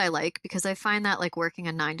kind of what I like, because I find that like working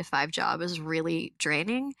a 9 to 5 job is really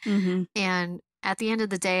draining. Mm-hmm. And at the end of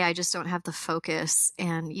the day, I just don't have the focus.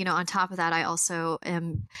 And, on top of that, I also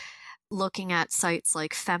am looking at sites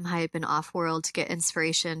like FemHype and Offworld to get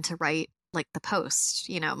inspiration to write like the post,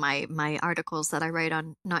 my articles that I write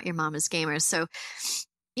on Not Your Mama's Gamers. So,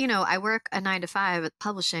 I work a 9 to 5 at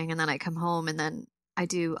publishing, and then I come home, and then I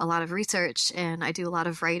do a lot of research, and I do a lot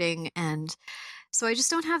of writing. And so I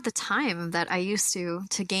just don't have the time that I used to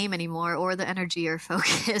game anymore, or the energy or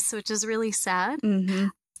focus, which is really sad. Mm-hmm.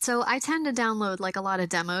 So I tend to download like a lot of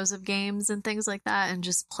demos of games and things like that, and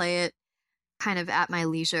just play it kind of at my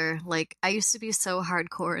leisure. Like I used to be so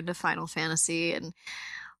hardcore into Final Fantasy, and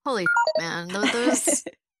holy man,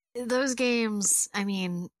 those games, I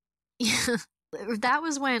mean, that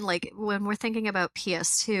was when we're thinking about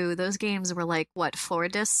PS2, those games were like what, 4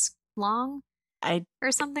 discs long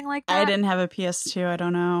or something like that. I didn't have a PS2. I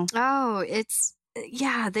don't know. Oh,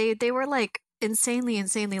 yeah, they were like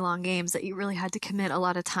insanely long games that you really had to commit a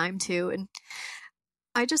lot of time to, and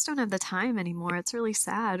I just don't have the time anymore. It's really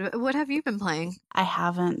sad. What have you been playing? I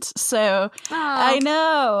haven't. So I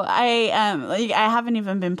know I haven't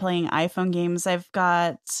even been playing iPhone games. I've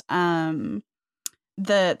got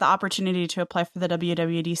the opportunity to apply for the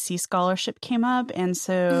WWDC scholarship came up, and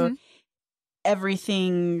so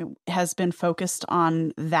everything has been focused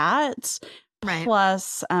on that. Right.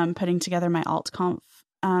 Plus putting together my AltConf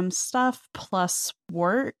stuff, plus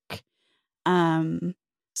work.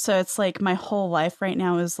 So it's like my whole life right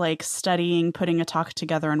now is like studying, putting a talk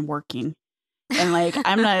together, and working. And like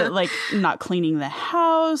I'm not cleaning the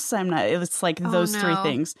house. It's like those three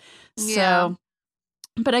things. Yeah. So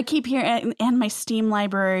but I keep hearing, and my Steam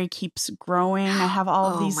library keeps growing. I have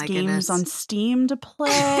all of these games on Steam to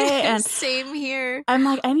play. And same here. I'm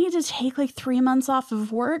like, I need to take like 3 months off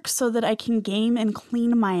of work so that I can game and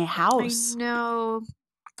clean my house. I know.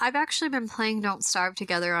 I've actually been playing Don't Starve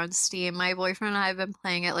Together on Steam. My boyfriend and I have been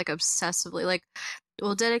playing it like obsessively. Like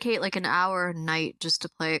we'll dedicate like an hour a night just to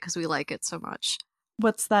play it because we like it so much.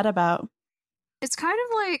 What's that about? It's kind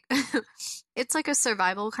of like it's like a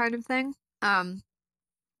survival kind of thing.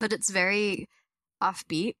 But it's very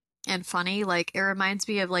offbeat and funny. Like it reminds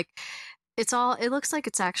me of like it looks like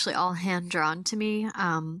it's actually all hand drawn to me.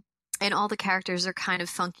 And all the characters are kind of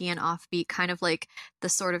funky and offbeat, kind of like the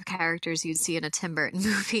sort of characters you'd see in a Tim Burton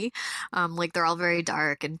movie. Like they're all very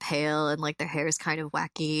dark and pale, and like their hair is kind of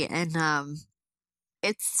wacky. And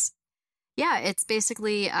it's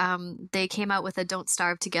basically they came out with a Don't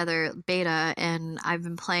Starve Together beta, and I've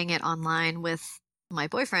been playing it online with my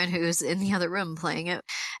boyfriend who's in the other room playing it.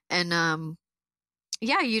 And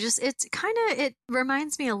it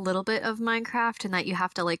reminds me a little bit of Minecraft in that you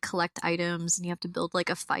have to like collect items, and you have to build like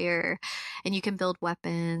a fire, and you can build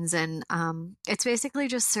weapons, and it's basically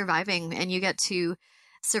just surviving, and you get to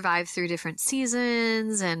survive through different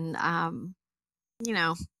seasons. And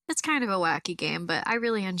it's kind of a wacky game, but I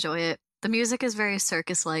really enjoy it. The music is very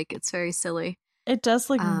circus-like. It's very silly. It does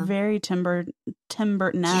look very Tim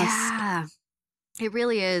Burton-esque. Yeah, it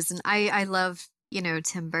really is. And I love,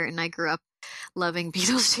 Tim Burton. I grew up loving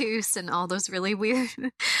Beetlejuice and all those really weird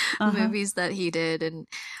movies that he did. And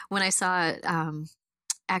when I saw it,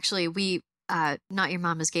 actually, we, Not Your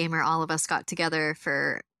Mama's Gamer, all of us got together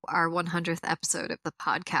for our 100th episode of the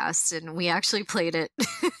podcast, and we actually played it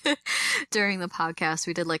during the podcast.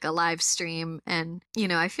 We did like a live stream, and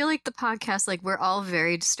I feel like the podcast, like we're all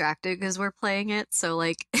very distracted because we're playing it, so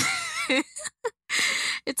like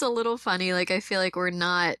it's a little funny. Like I feel like we're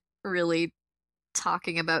not really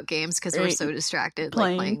talking about games because we're so distracted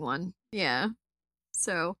like playing one. Yeah,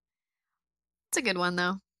 so it's a good one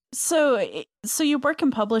though. So you work in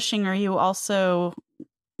publishing. Are you also,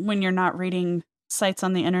 when you're not reading sites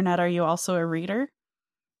on the internet, are you also a reader?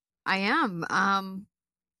 I am.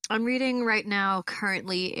 I'm reading right now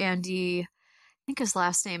currently Andy, I think his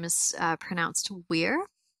last name is pronounced Weir.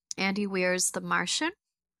 Andy Weir's The Martian.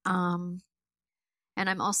 Um, and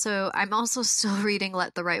I'm also still reading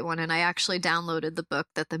Let the Right One, and I actually downloaded the book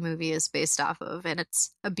that the movie is based off of, and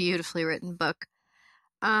it's a beautifully written book.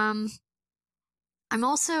 Um, I'm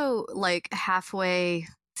also like halfway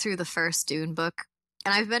through the first Dune book,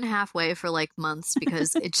 and I've been halfway for like months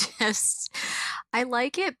because it just I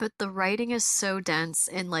like it, but the writing is so dense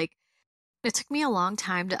and like it took me a long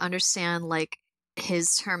time to understand like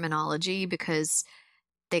his terminology because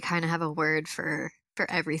they kind of have a word for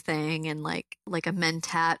everything and like a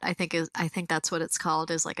mentat I think that's what it's called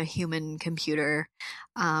is like a human computer.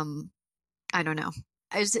 um I don't know.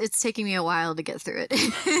 It's taking me a while to get through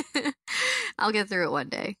it. I'll get through it one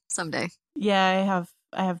day, someday. Yeah,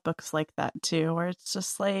 I have books like that too, where it's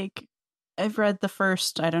just like I've read the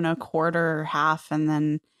first, I don't know, quarter or half, and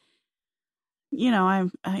then I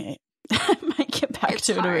I might get back It's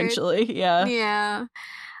to it hard. eventually. Yeah. Yeah.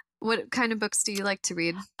 What kind of books do you like to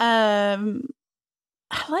read? Um,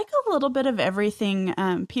 I like a little bit of everything.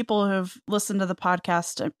 People who've listened to the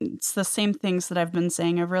podcast, it's the same things that I've been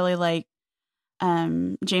saying. I really like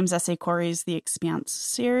James S. A. Corey's The Expanse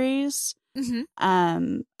series. Hmm.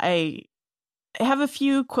 I have a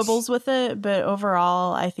few quibbles with it, but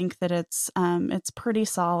overall, I think that it's pretty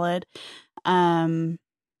solid. Um,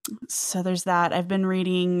 so there's that. I've been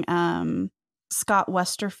reading Scott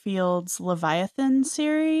Westerfield's Leviathan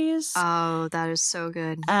series. Oh, that is so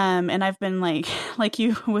good. And I've been like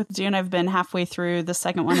you with Dune, I've been halfway through the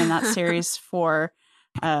second one in that series for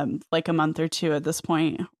like a month or two at this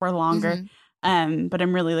point or longer. Hmm. But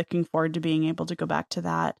I'm really looking forward to being able to go back to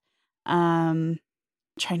that. Trying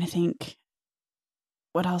to think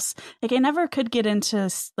what else. Like I never could get into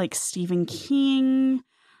like Stephen King.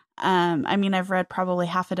 I mean, I've read probably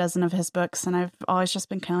half a dozen of his books, and I've always just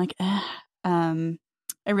been kind of like, eh.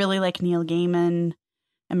 I really like Neil Gaiman, Me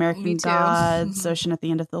American too. Gods, Ocean at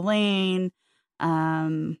the End of the Lane.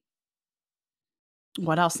 Um,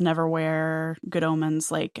 what else? Neverwhere, Good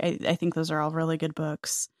Omens. Like, I think those are all really good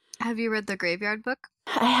books. Have you read The Graveyard Book?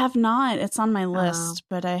 I have not. It's on my Oh, list,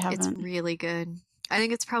 but I it's haven't. really good. I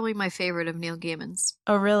think it's probably my favorite of Neil Gaiman's.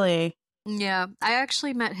 Oh, really? Yeah, I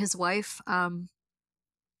actually met his wife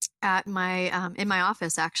at my in my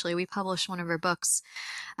office actually. We published one of her books.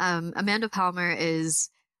 Amanda Palmer is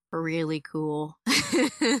really cool.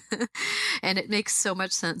 And it makes so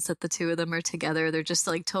much sense that the two of them are together. They're just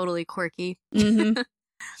like totally quirky, Mm-hmm.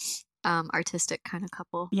 artistic kind of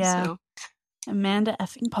couple. Yeah. So, Amanda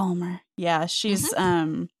effing Palmer. Yeah, she's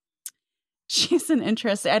mhm. she's an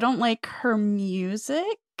interesting. I don't like her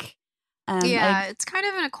music. I Yeah, it's kind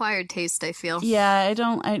of an acquired taste, I feel. yeah, I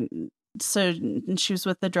don't. I so she was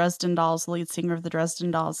with the Dresden Dolls, the lead singer of the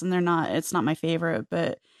Dresden Dolls, and they're not. It's not my favorite,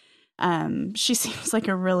 but she seems like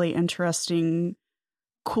a really interesting,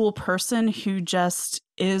 cool person who just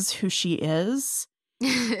is who she is.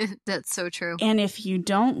 That's so true. And if you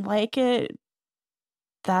don't like it,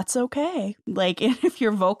 that's okay. Like, if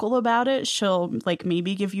you're vocal about it, she'll like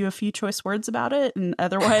maybe give you a few choice words about it, and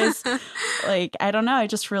otherwise, like I don't know. I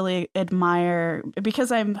just really admire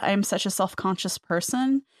because I'm such a self-conscious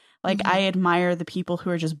person. Like Hmm. I admire the people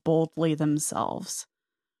who are just boldly themselves.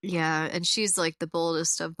 Yeah, and she's like the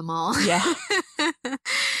boldest of them all. Yeah.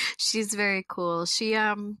 She's very cool.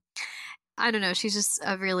 I don't know, she's just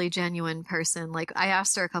a really genuine person. Like I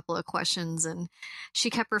asked her a couple of questions and she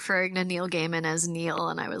kept referring to Neil Gaiman as Neil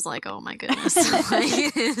and I was like, "Oh my goodness.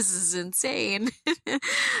 Like this is insane."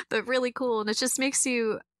 But really cool and it just makes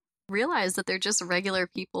you realize that they're just regular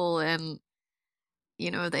people and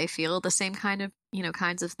they feel the same kind of,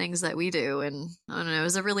 kinds of things that we do and I don't know, it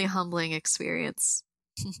was a really humbling experience.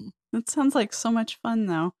 That sounds like so much fun,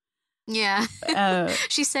 though. Yeah. Uh,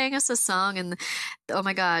 She sang us a song and oh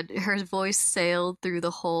my God, her voice sailed through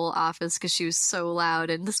the whole office because she was so loud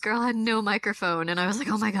and this girl had no microphone and I was like,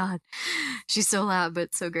 "Oh my God. She's so loud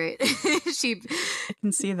but so great." She I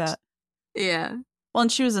can see that. Yeah. Well,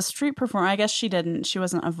 and she was a street performer. I guess she didn't. She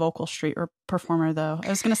wasn't a vocal street performer, though. I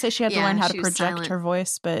was going to say she had to learn Yeah, how to she was project silent. her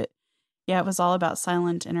voice, but yeah, it was all about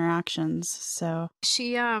silent interactions. So,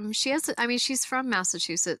 She has I mean she's from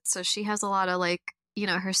Massachusetts, so she has a lot of like,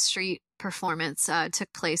 her street performance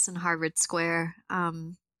took place in Harvard Square.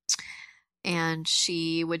 And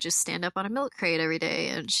she would just stand up on a milk crate every day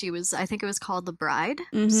and she was I think it was called The Bride,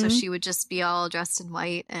 so mm-hmm. she would just be all dressed in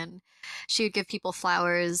white and she would give people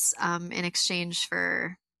flowers in exchange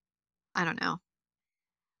for I don't know,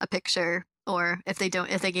 a picture or if they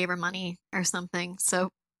gave her money or something. So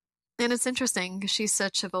and it's interesting because she's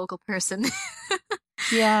such a vocal person.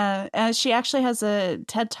 Yeah, she actually has a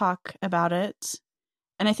TED Talk about it.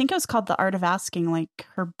 And I think it was called The Art of Asking. Like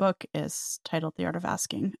her book is titled The Art of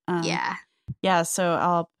Asking. Yeah. Yeah, so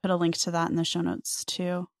I'll put a link to that in the show notes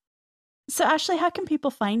too. So Ashley, how can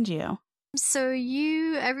people find you? So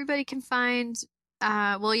everybody can find,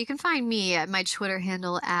 well, you can find me at my Twitter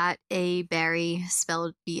handle at abarry,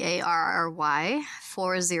 spelled Barry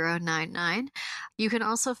 4099. You can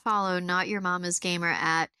also follow Not Your Mama's Gamer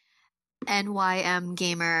at NYM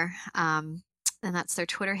Gamer, and that's their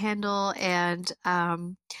Twitter handle. And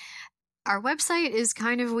our website is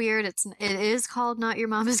kind of weird. It is called Not Your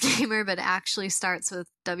Mama's Gamer, but it actually starts with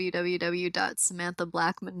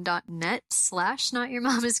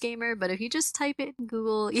www.samanthablackman.net/notyourmamasgamer. But if you just type it in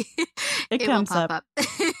Google, it will pop up.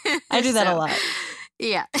 I do that a lot.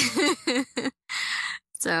 Yeah.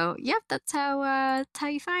 So, yep, that's how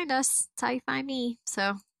you find us. That's how you find me.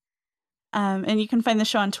 So. And you can find the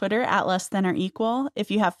show on Twitter at Less Than or Equal.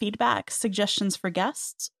 If you have feedback, suggestions for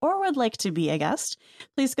guests, or would like to be a guest,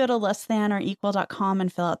 please go to lessthanOrEqual.com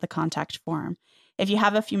and fill out the contact form. If you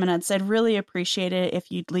have a few minutes, I'd really appreciate it if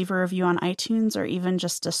you'd leave a review on iTunes or even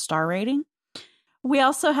just a star rating. We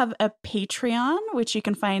also have a Patreon, which you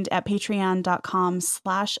can find at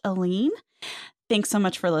patreon.com/Aline. Thanks so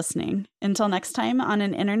much for listening. Until next time on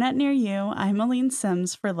an internet near you, I'm Aline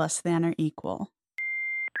Sims for Less Than or Equal.